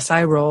how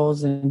SI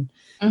rolls and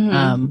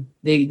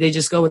they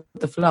just go with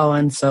the flow.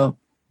 And so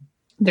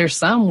there's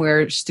some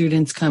where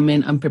students come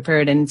in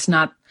unprepared, and it's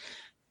not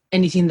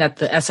anything that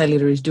the SI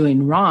leader is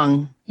doing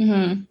wrong.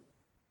 Mm-hmm.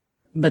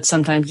 But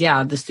sometimes,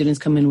 the students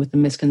come in with a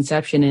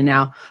misconception. And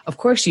now, of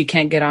course, you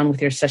can't get on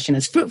with your session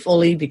as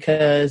fruitfully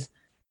because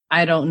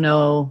I don't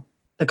know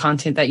the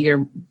content that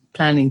you're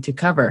planning to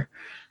cover.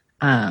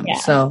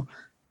 So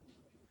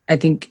I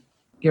think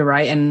you're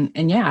right.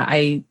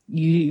 And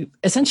you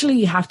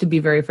essentially have to be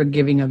very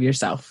forgiving of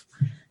yourself.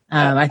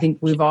 I think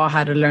we've all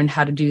had to learn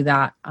how to do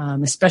that,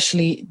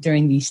 especially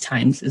during these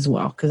times as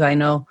well. Because I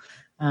know,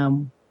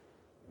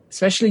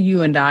 especially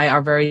you and I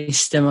are very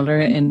similar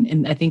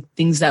in I think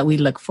things that we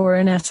look for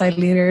in SI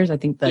leaders. I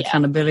think the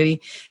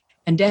accountability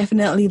and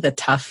definitely the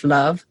tough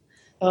love.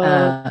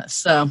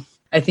 So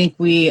I think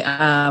we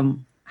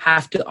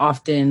have to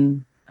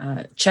often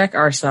check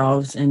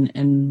ourselves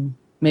and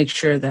make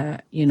sure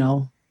that,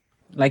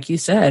 like you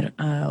said,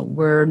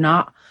 we're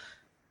not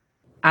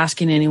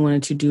asking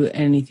anyone to do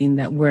anything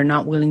that we're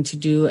not willing to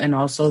do, and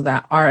also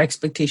that our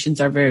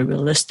expectations are very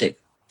realistic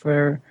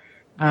for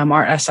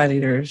our SI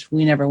leaders.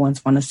 We never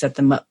once want to set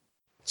them up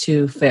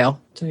to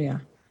fail. So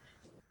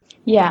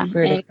yeah.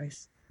 Great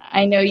advice.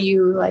 I know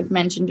you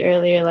mentioned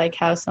earlier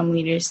how some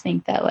leaders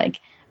think that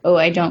oh,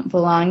 I don't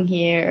belong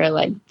here, or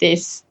I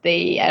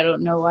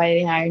don't know why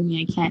they hired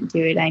me, I can't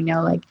do it. I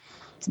know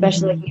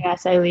especially new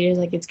SI leaders,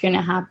 it's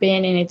gonna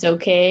happen and it's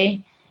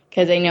okay,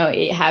 because I know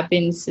it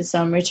happens to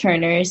some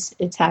returners.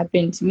 It's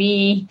happened to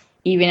me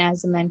even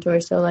as a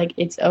mentor, so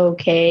it's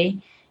okay,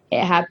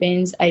 it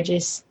happens.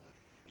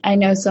 I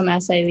know some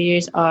SI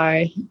leaders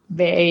are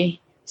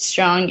very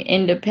strong,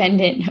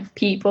 independent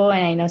people,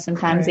 and I know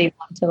sometimes they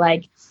want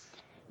to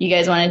you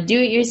guys want to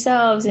do it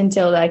yourselves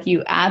until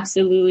you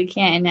absolutely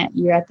can't, and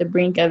you're at the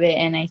brink of it.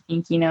 And I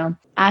think,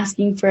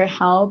 asking for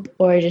help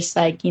or just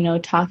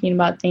talking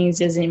about things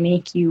doesn't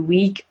make you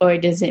weak, or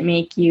does it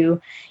make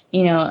you,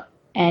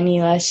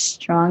 any less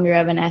stronger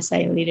of an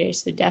SI leader.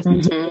 So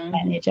definitely take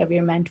advantage of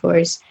your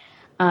mentors.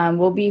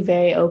 We'll be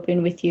very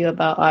open with you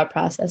about our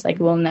process.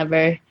 We'll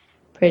never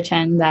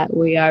pretend that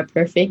we are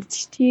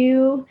perfect to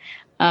you.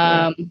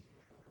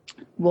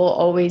 We'll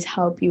always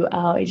help you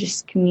out.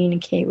 Just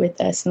communicate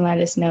with us and let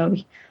us know.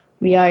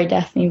 We are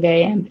definitely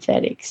very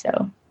empathetic.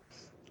 So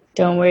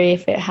don't worry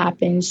if it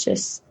happens.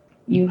 Just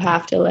you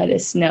have to let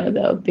us know,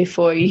 though,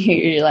 before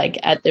you're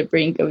at the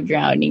brink of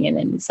drowning. And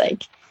then it's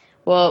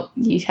well,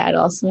 you had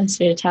all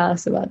semester to tell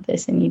us about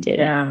this and you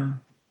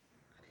didn't.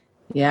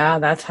 Yeah,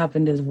 that's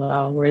happened as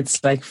well, where it's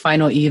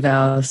final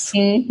evals.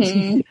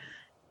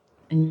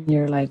 And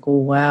you're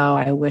wow,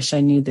 I wish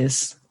I knew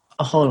this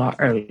a whole lot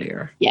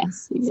earlier.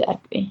 Yes,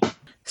 exactly.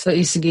 So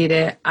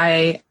Isagire,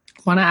 I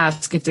want to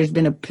ask if there's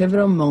been a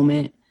pivotal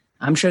moment.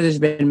 I'm sure there's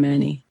been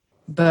many,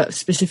 but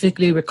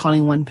specifically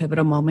recalling one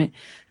pivotal moment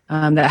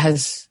that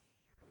has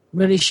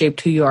really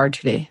shaped who you are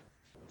today.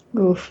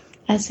 Oof,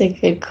 that's a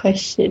good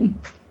question.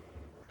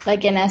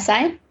 An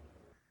SI?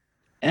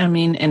 I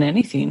mean, in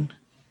anything.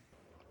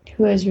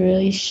 Who has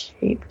really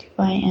shaped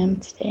who I am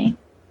today?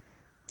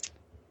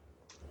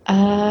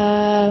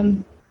 I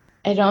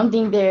don't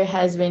think there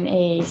has been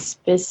a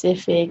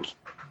specific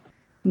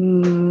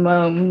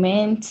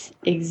moment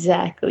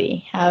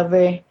exactly.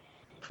 However,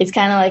 it's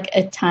kind of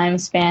a time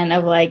span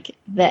of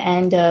the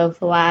end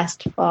of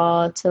last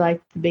fall to the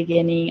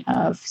beginning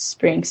of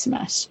spring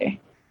semester.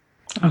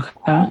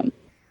 Okay.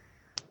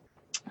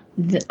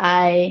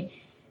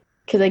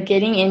 Because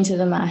getting into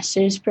the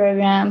master's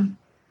program,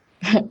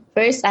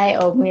 first I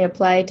only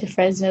applied to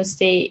Fresno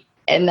State,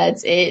 and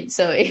that's it.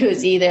 So it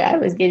was either I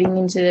was getting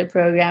into the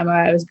program or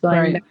I was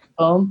going back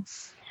home.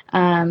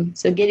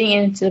 So getting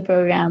into the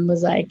program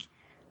was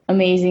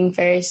amazing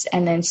first,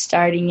 and then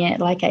starting it,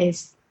 like I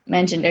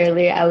mentioned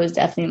earlier, I was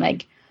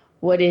definitely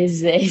what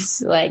is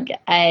this? How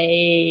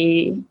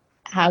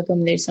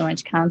come there's so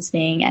much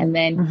counseling? And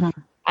then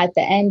at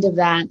the end of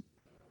that,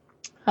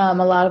 a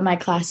lot of my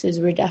classes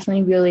were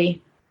definitely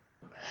really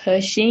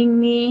pushing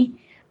me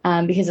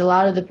because a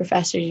lot of the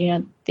professors,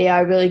 they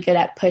are really good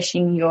at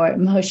pushing your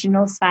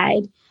emotional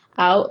side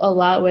out a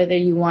lot, whether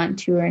you want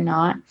to or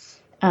not.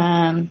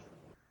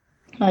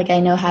 Like I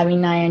know having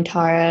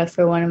Nayantara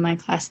for one of my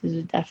classes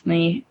was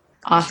definitely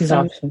awesome. She's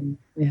awesome.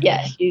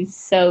 Yeah, she's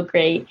so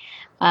great.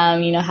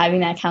 Having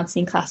that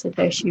counseling class with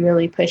her, she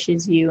really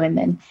pushes you. And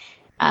then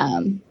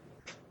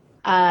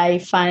I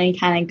finally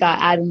kind of got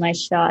out of my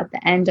shell at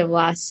the end of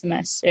last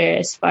semester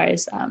as far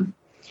as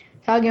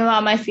talking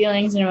about my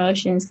feelings and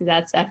emotions, because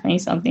that's definitely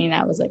something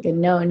that was like a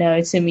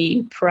no to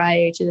me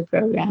prior to the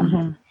program.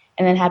 Mm-hmm.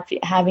 And then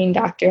having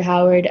Dr.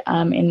 Howard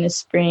in the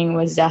spring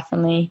was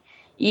definitely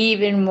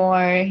even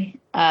more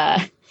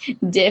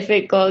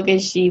difficult,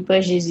 because she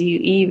pushes you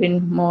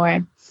even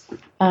more.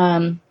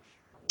 And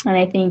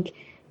I think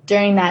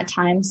during that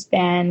time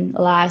span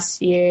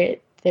last year,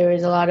 there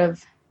was a lot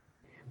of,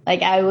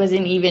 like, I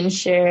wasn't even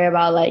sure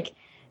about like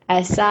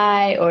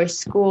SI or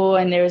school.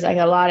 And there was like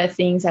a lot of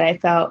things that I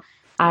felt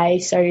I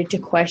started to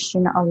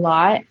question a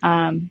lot,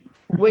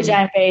 which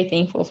I'm very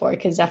thankful for,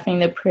 because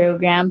definitely the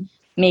program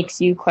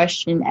makes you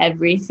question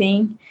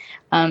everything.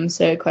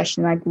 So a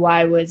question like,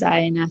 why was I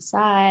in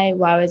SI?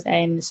 Why was I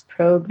in this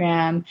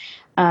program?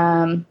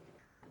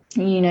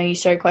 You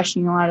start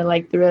questioning a lot of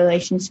like the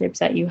relationships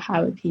that you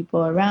have with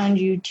people around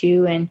you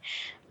too. And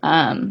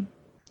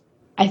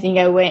I think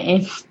I went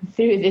in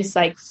through this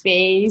like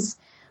phase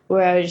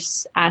where I was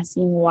just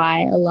asking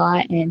why a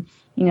lot, and,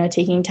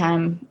 taking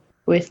time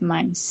with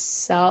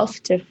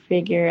myself to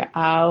figure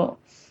out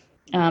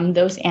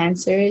those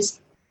answers.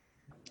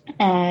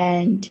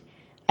 And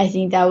I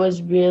think that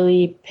was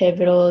really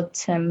pivotal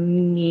to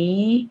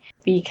me,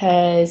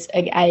 because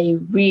I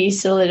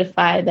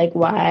re-solidified like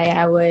why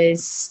I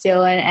was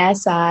still in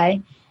SI.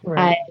 Right.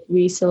 I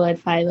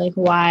re-solidified like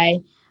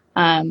why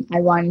I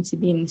wanted to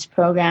be in this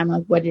program.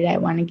 Like, what did I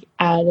want to get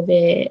out of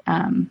it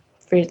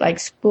for like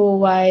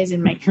school-wise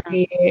and my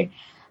career.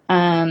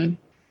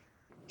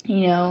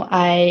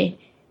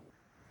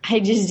 I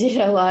just did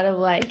a lot of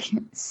like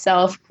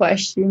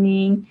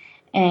self-questioning,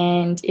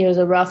 and it was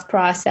a rough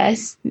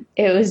process.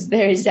 There's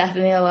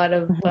definitely a lot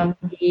of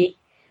bumpy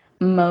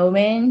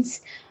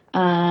moments.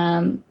 But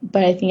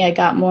I think I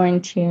got more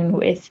in tune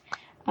with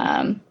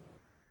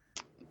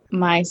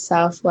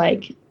myself,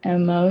 like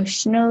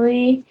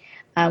emotionally,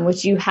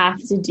 which you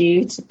have to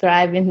do to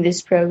thrive in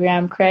this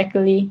program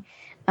correctly.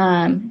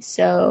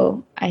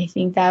 So I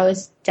think that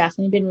was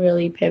definitely been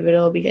really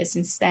pivotal, because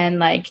since then,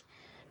 like,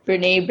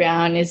 Brene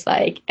Brown is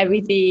like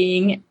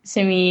everything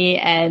to me,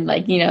 and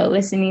like,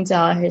 listening to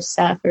all her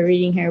stuff or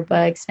reading her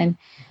books. And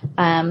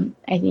I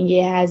think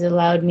it has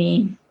allowed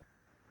me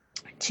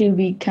to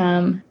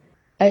become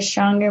a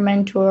stronger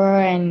mentor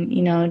and,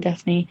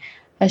 definitely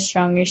a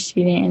stronger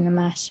student in the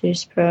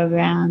master's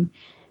program.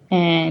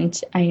 And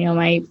I know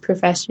my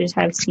professors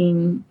have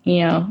seen,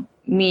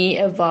 me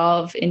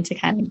evolve into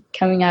kind of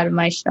coming out of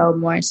my shell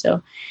more.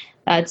 So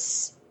that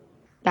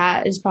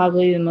is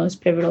probably the most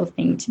pivotal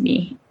thing to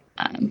me.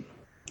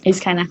 Is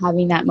kind of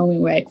having that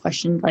moment where I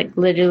questioned like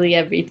literally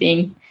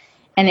everything,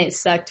 and it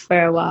sucked for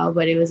a while,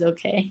 but it was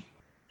okay.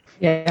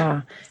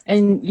 Yeah.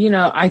 And,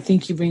 I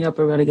think you bring up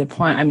a really good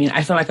point. I mean,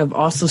 I feel like I've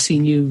also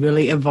seen you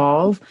really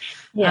evolve.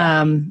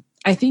 Yeah.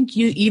 I think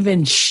you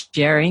even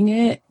sharing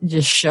it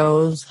just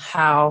shows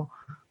how,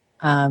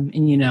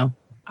 and,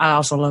 I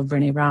also love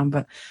Brene Brown,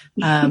 but,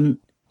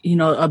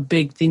 a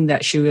big thing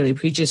that she really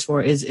preaches for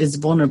is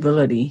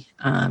vulnerability,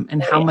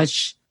 and how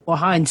much,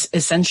 how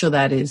essential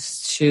that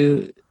is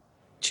to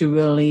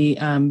really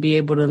be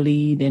able to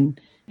lead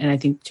and I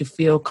think to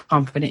feel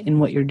confident in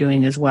what you're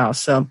doing as well.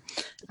 So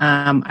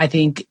I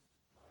think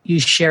you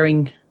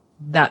sharing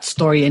that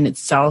story in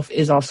itself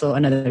is also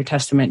another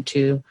testament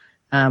to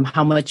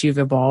how much you've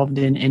evolved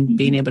and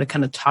being able to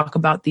kind of talk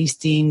about these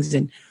things.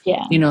 And,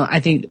 I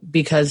think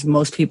because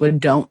most people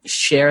don't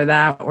share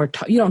that, or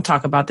you don't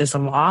talk about this a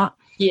lot.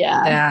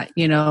 Yeah.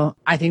 That,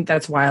 I think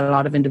that's why a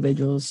lot of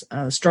individuals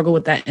struggle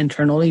with that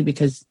internally,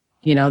 because,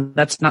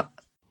 that's not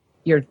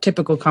your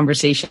typical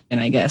conversation,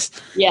 I guess.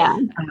 Yeah,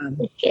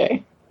 for sure.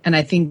 And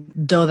I think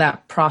though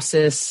that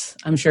process,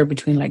 I'm sure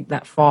between like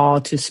that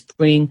fall to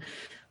spring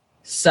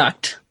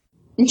sucked.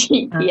 And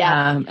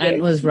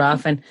it was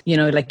rough. And,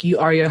 like you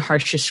are your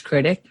harshest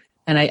critic.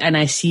 And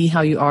I see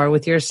how you are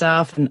with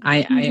yourself. And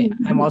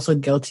I'm also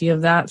guilty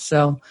of that.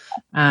 So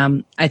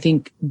I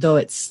think though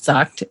it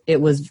sucked,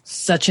 it was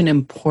such an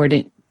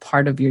important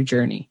part of your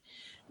journey.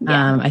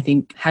 Yeah. I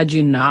think had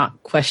you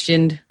not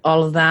questioned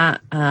all of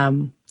that,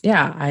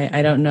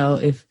 I don't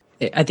know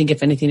I think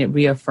if anything, it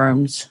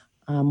reaffirms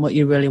what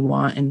you really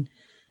want. And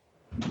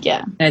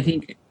I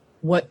think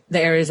what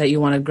the areas that you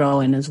want to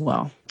grow in as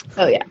well.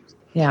 Oh, yeah.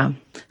 Yeah.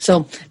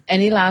 So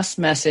any last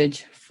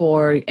message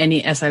for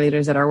any SI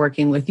leaders that are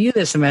working with you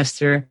this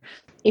semester?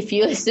 If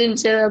you listen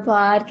to the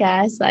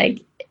podcast,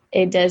 like,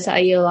 it does tell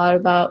you a lot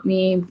about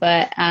me,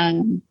 but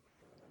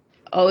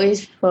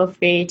always feel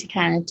free to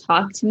kind of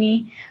talk to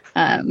me.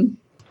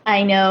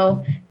 I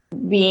know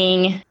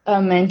being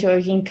a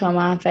mentor can come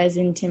off as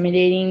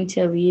intimidating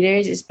to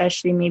leaders,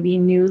 especially maybe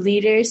new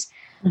leaders.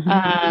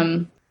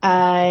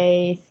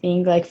 I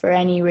think like for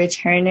any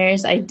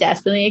returners, I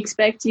definitely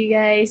expect you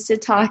guys to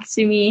talk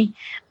to me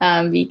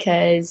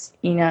because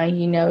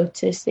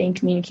to stay in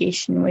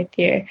communication with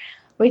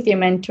your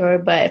mentor.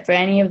 But for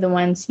any of the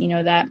ones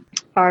that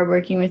are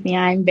working with me,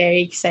 I'm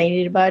very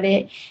excited about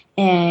it.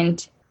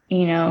 And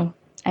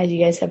as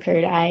you guys have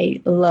heard,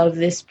 I love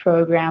this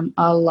program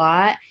a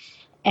lot.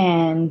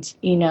 And,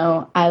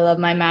 I love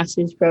my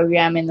master's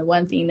program. And the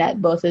one thing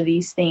that both of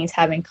these things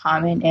have in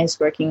common is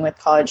working with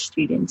college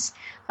students,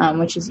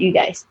 which is you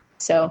guys.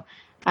 So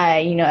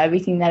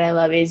everything that I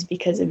love is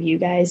because of you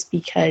guys,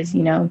 because,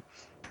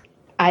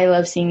 I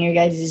love seeing your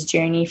guys'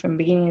 journey from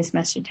beginning of the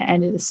semester to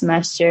end of the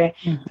semester.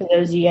 Mm-hmm. For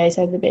those of you guys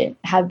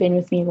have been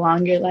with me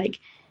longer,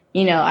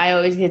 I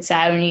always get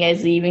sad when you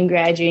guys leave and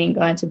graduate and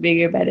go on to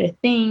bigger, better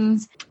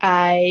things.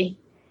 I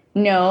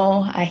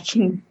know I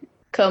can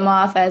come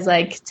off as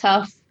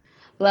tough,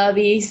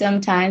 lovey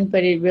sometimes,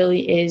 but it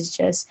really is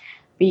just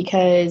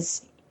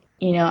because,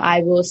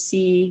 I will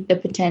see the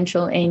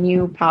potential in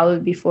you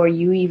probably before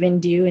you even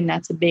do. And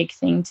that's a big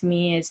thing to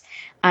me is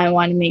I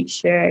want to make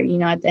sure,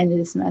 at the end of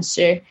the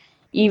semester,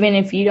 even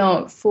if you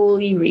don't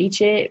fully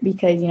reach it,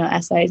 because,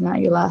 SI is not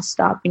your last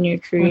stop in your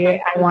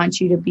career, I want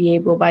you to be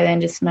able by the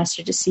end of the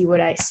semester to see what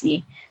I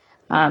see.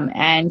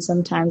 And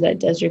sometimes that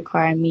does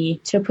require me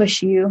to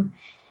push you,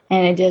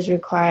 and it does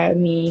require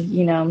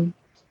me,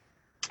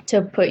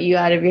 to put you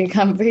out of your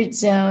comfort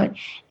zone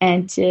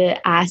and to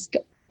ask.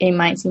 It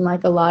might seem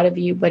like a lot of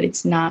you, but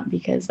it's not,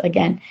 because,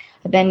 again,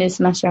 at the end of the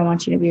semester, I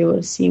want you to be able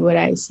to see what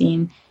I've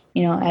seen.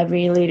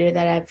 Every leader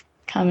that I've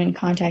come in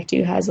contact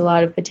with has a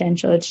lot of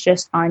potential. It's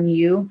just on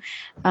you,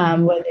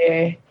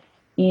 whether,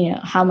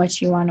 how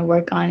much you want to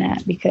work on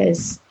that,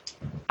 because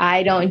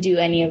I don't do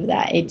any of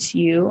that. It's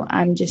you.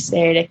 I'm just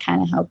there to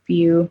kind of help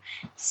you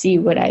see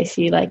what I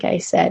see, like I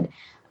said.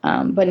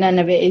 But none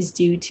of it is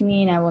due to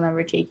me, and I will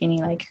never take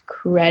any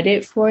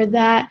credit for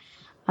that.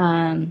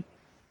 My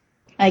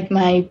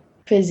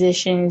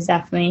position is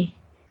definitely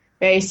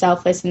very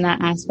selfless in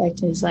that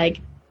aspect. Is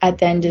at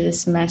the end of the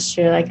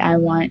semester, I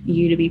want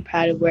you to be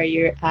proud of where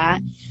you're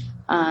at.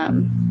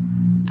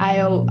 I'm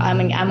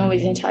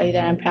always going to tell you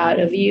that I'm proud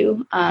of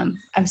you. I'm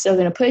still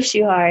going to push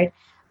you hard.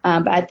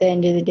 But at the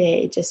end of the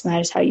day, it just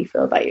matters how you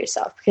feel about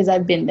yourself, because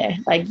I've been there.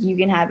 You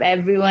can have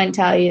everyone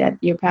tell you that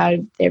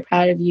they're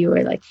proud of you,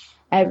 or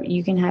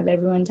you can have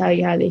everyone tell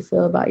you how they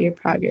feel about your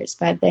progress.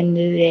 But at the end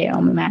of the day, it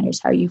only matters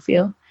how you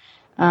feel.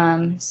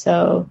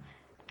 So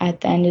at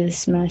the end of the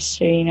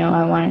semester,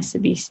 I want us to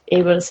be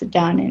able to sit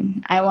down,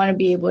 and I want to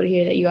be able to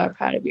hear that you are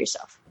proud of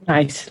yourself.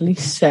 Nicely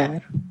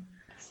said.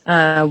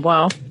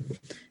 Well,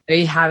 there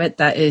you have it.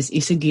 That is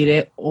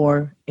Isagire,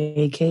 or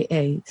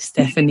AKA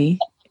Stephanie.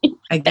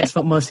 I guess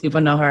what most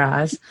people know her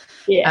as.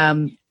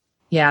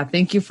 Yeah.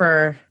 Thank you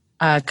for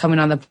coming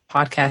on the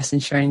podcast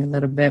and sharing a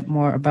little bit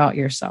more about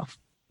yourself.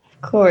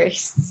 Of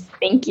course.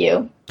 Thank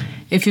you.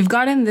 If you've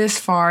gotten this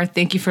far,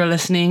 thank you for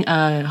listening.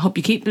 Hope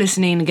you keep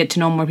listening and get to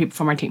know more people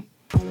from our team.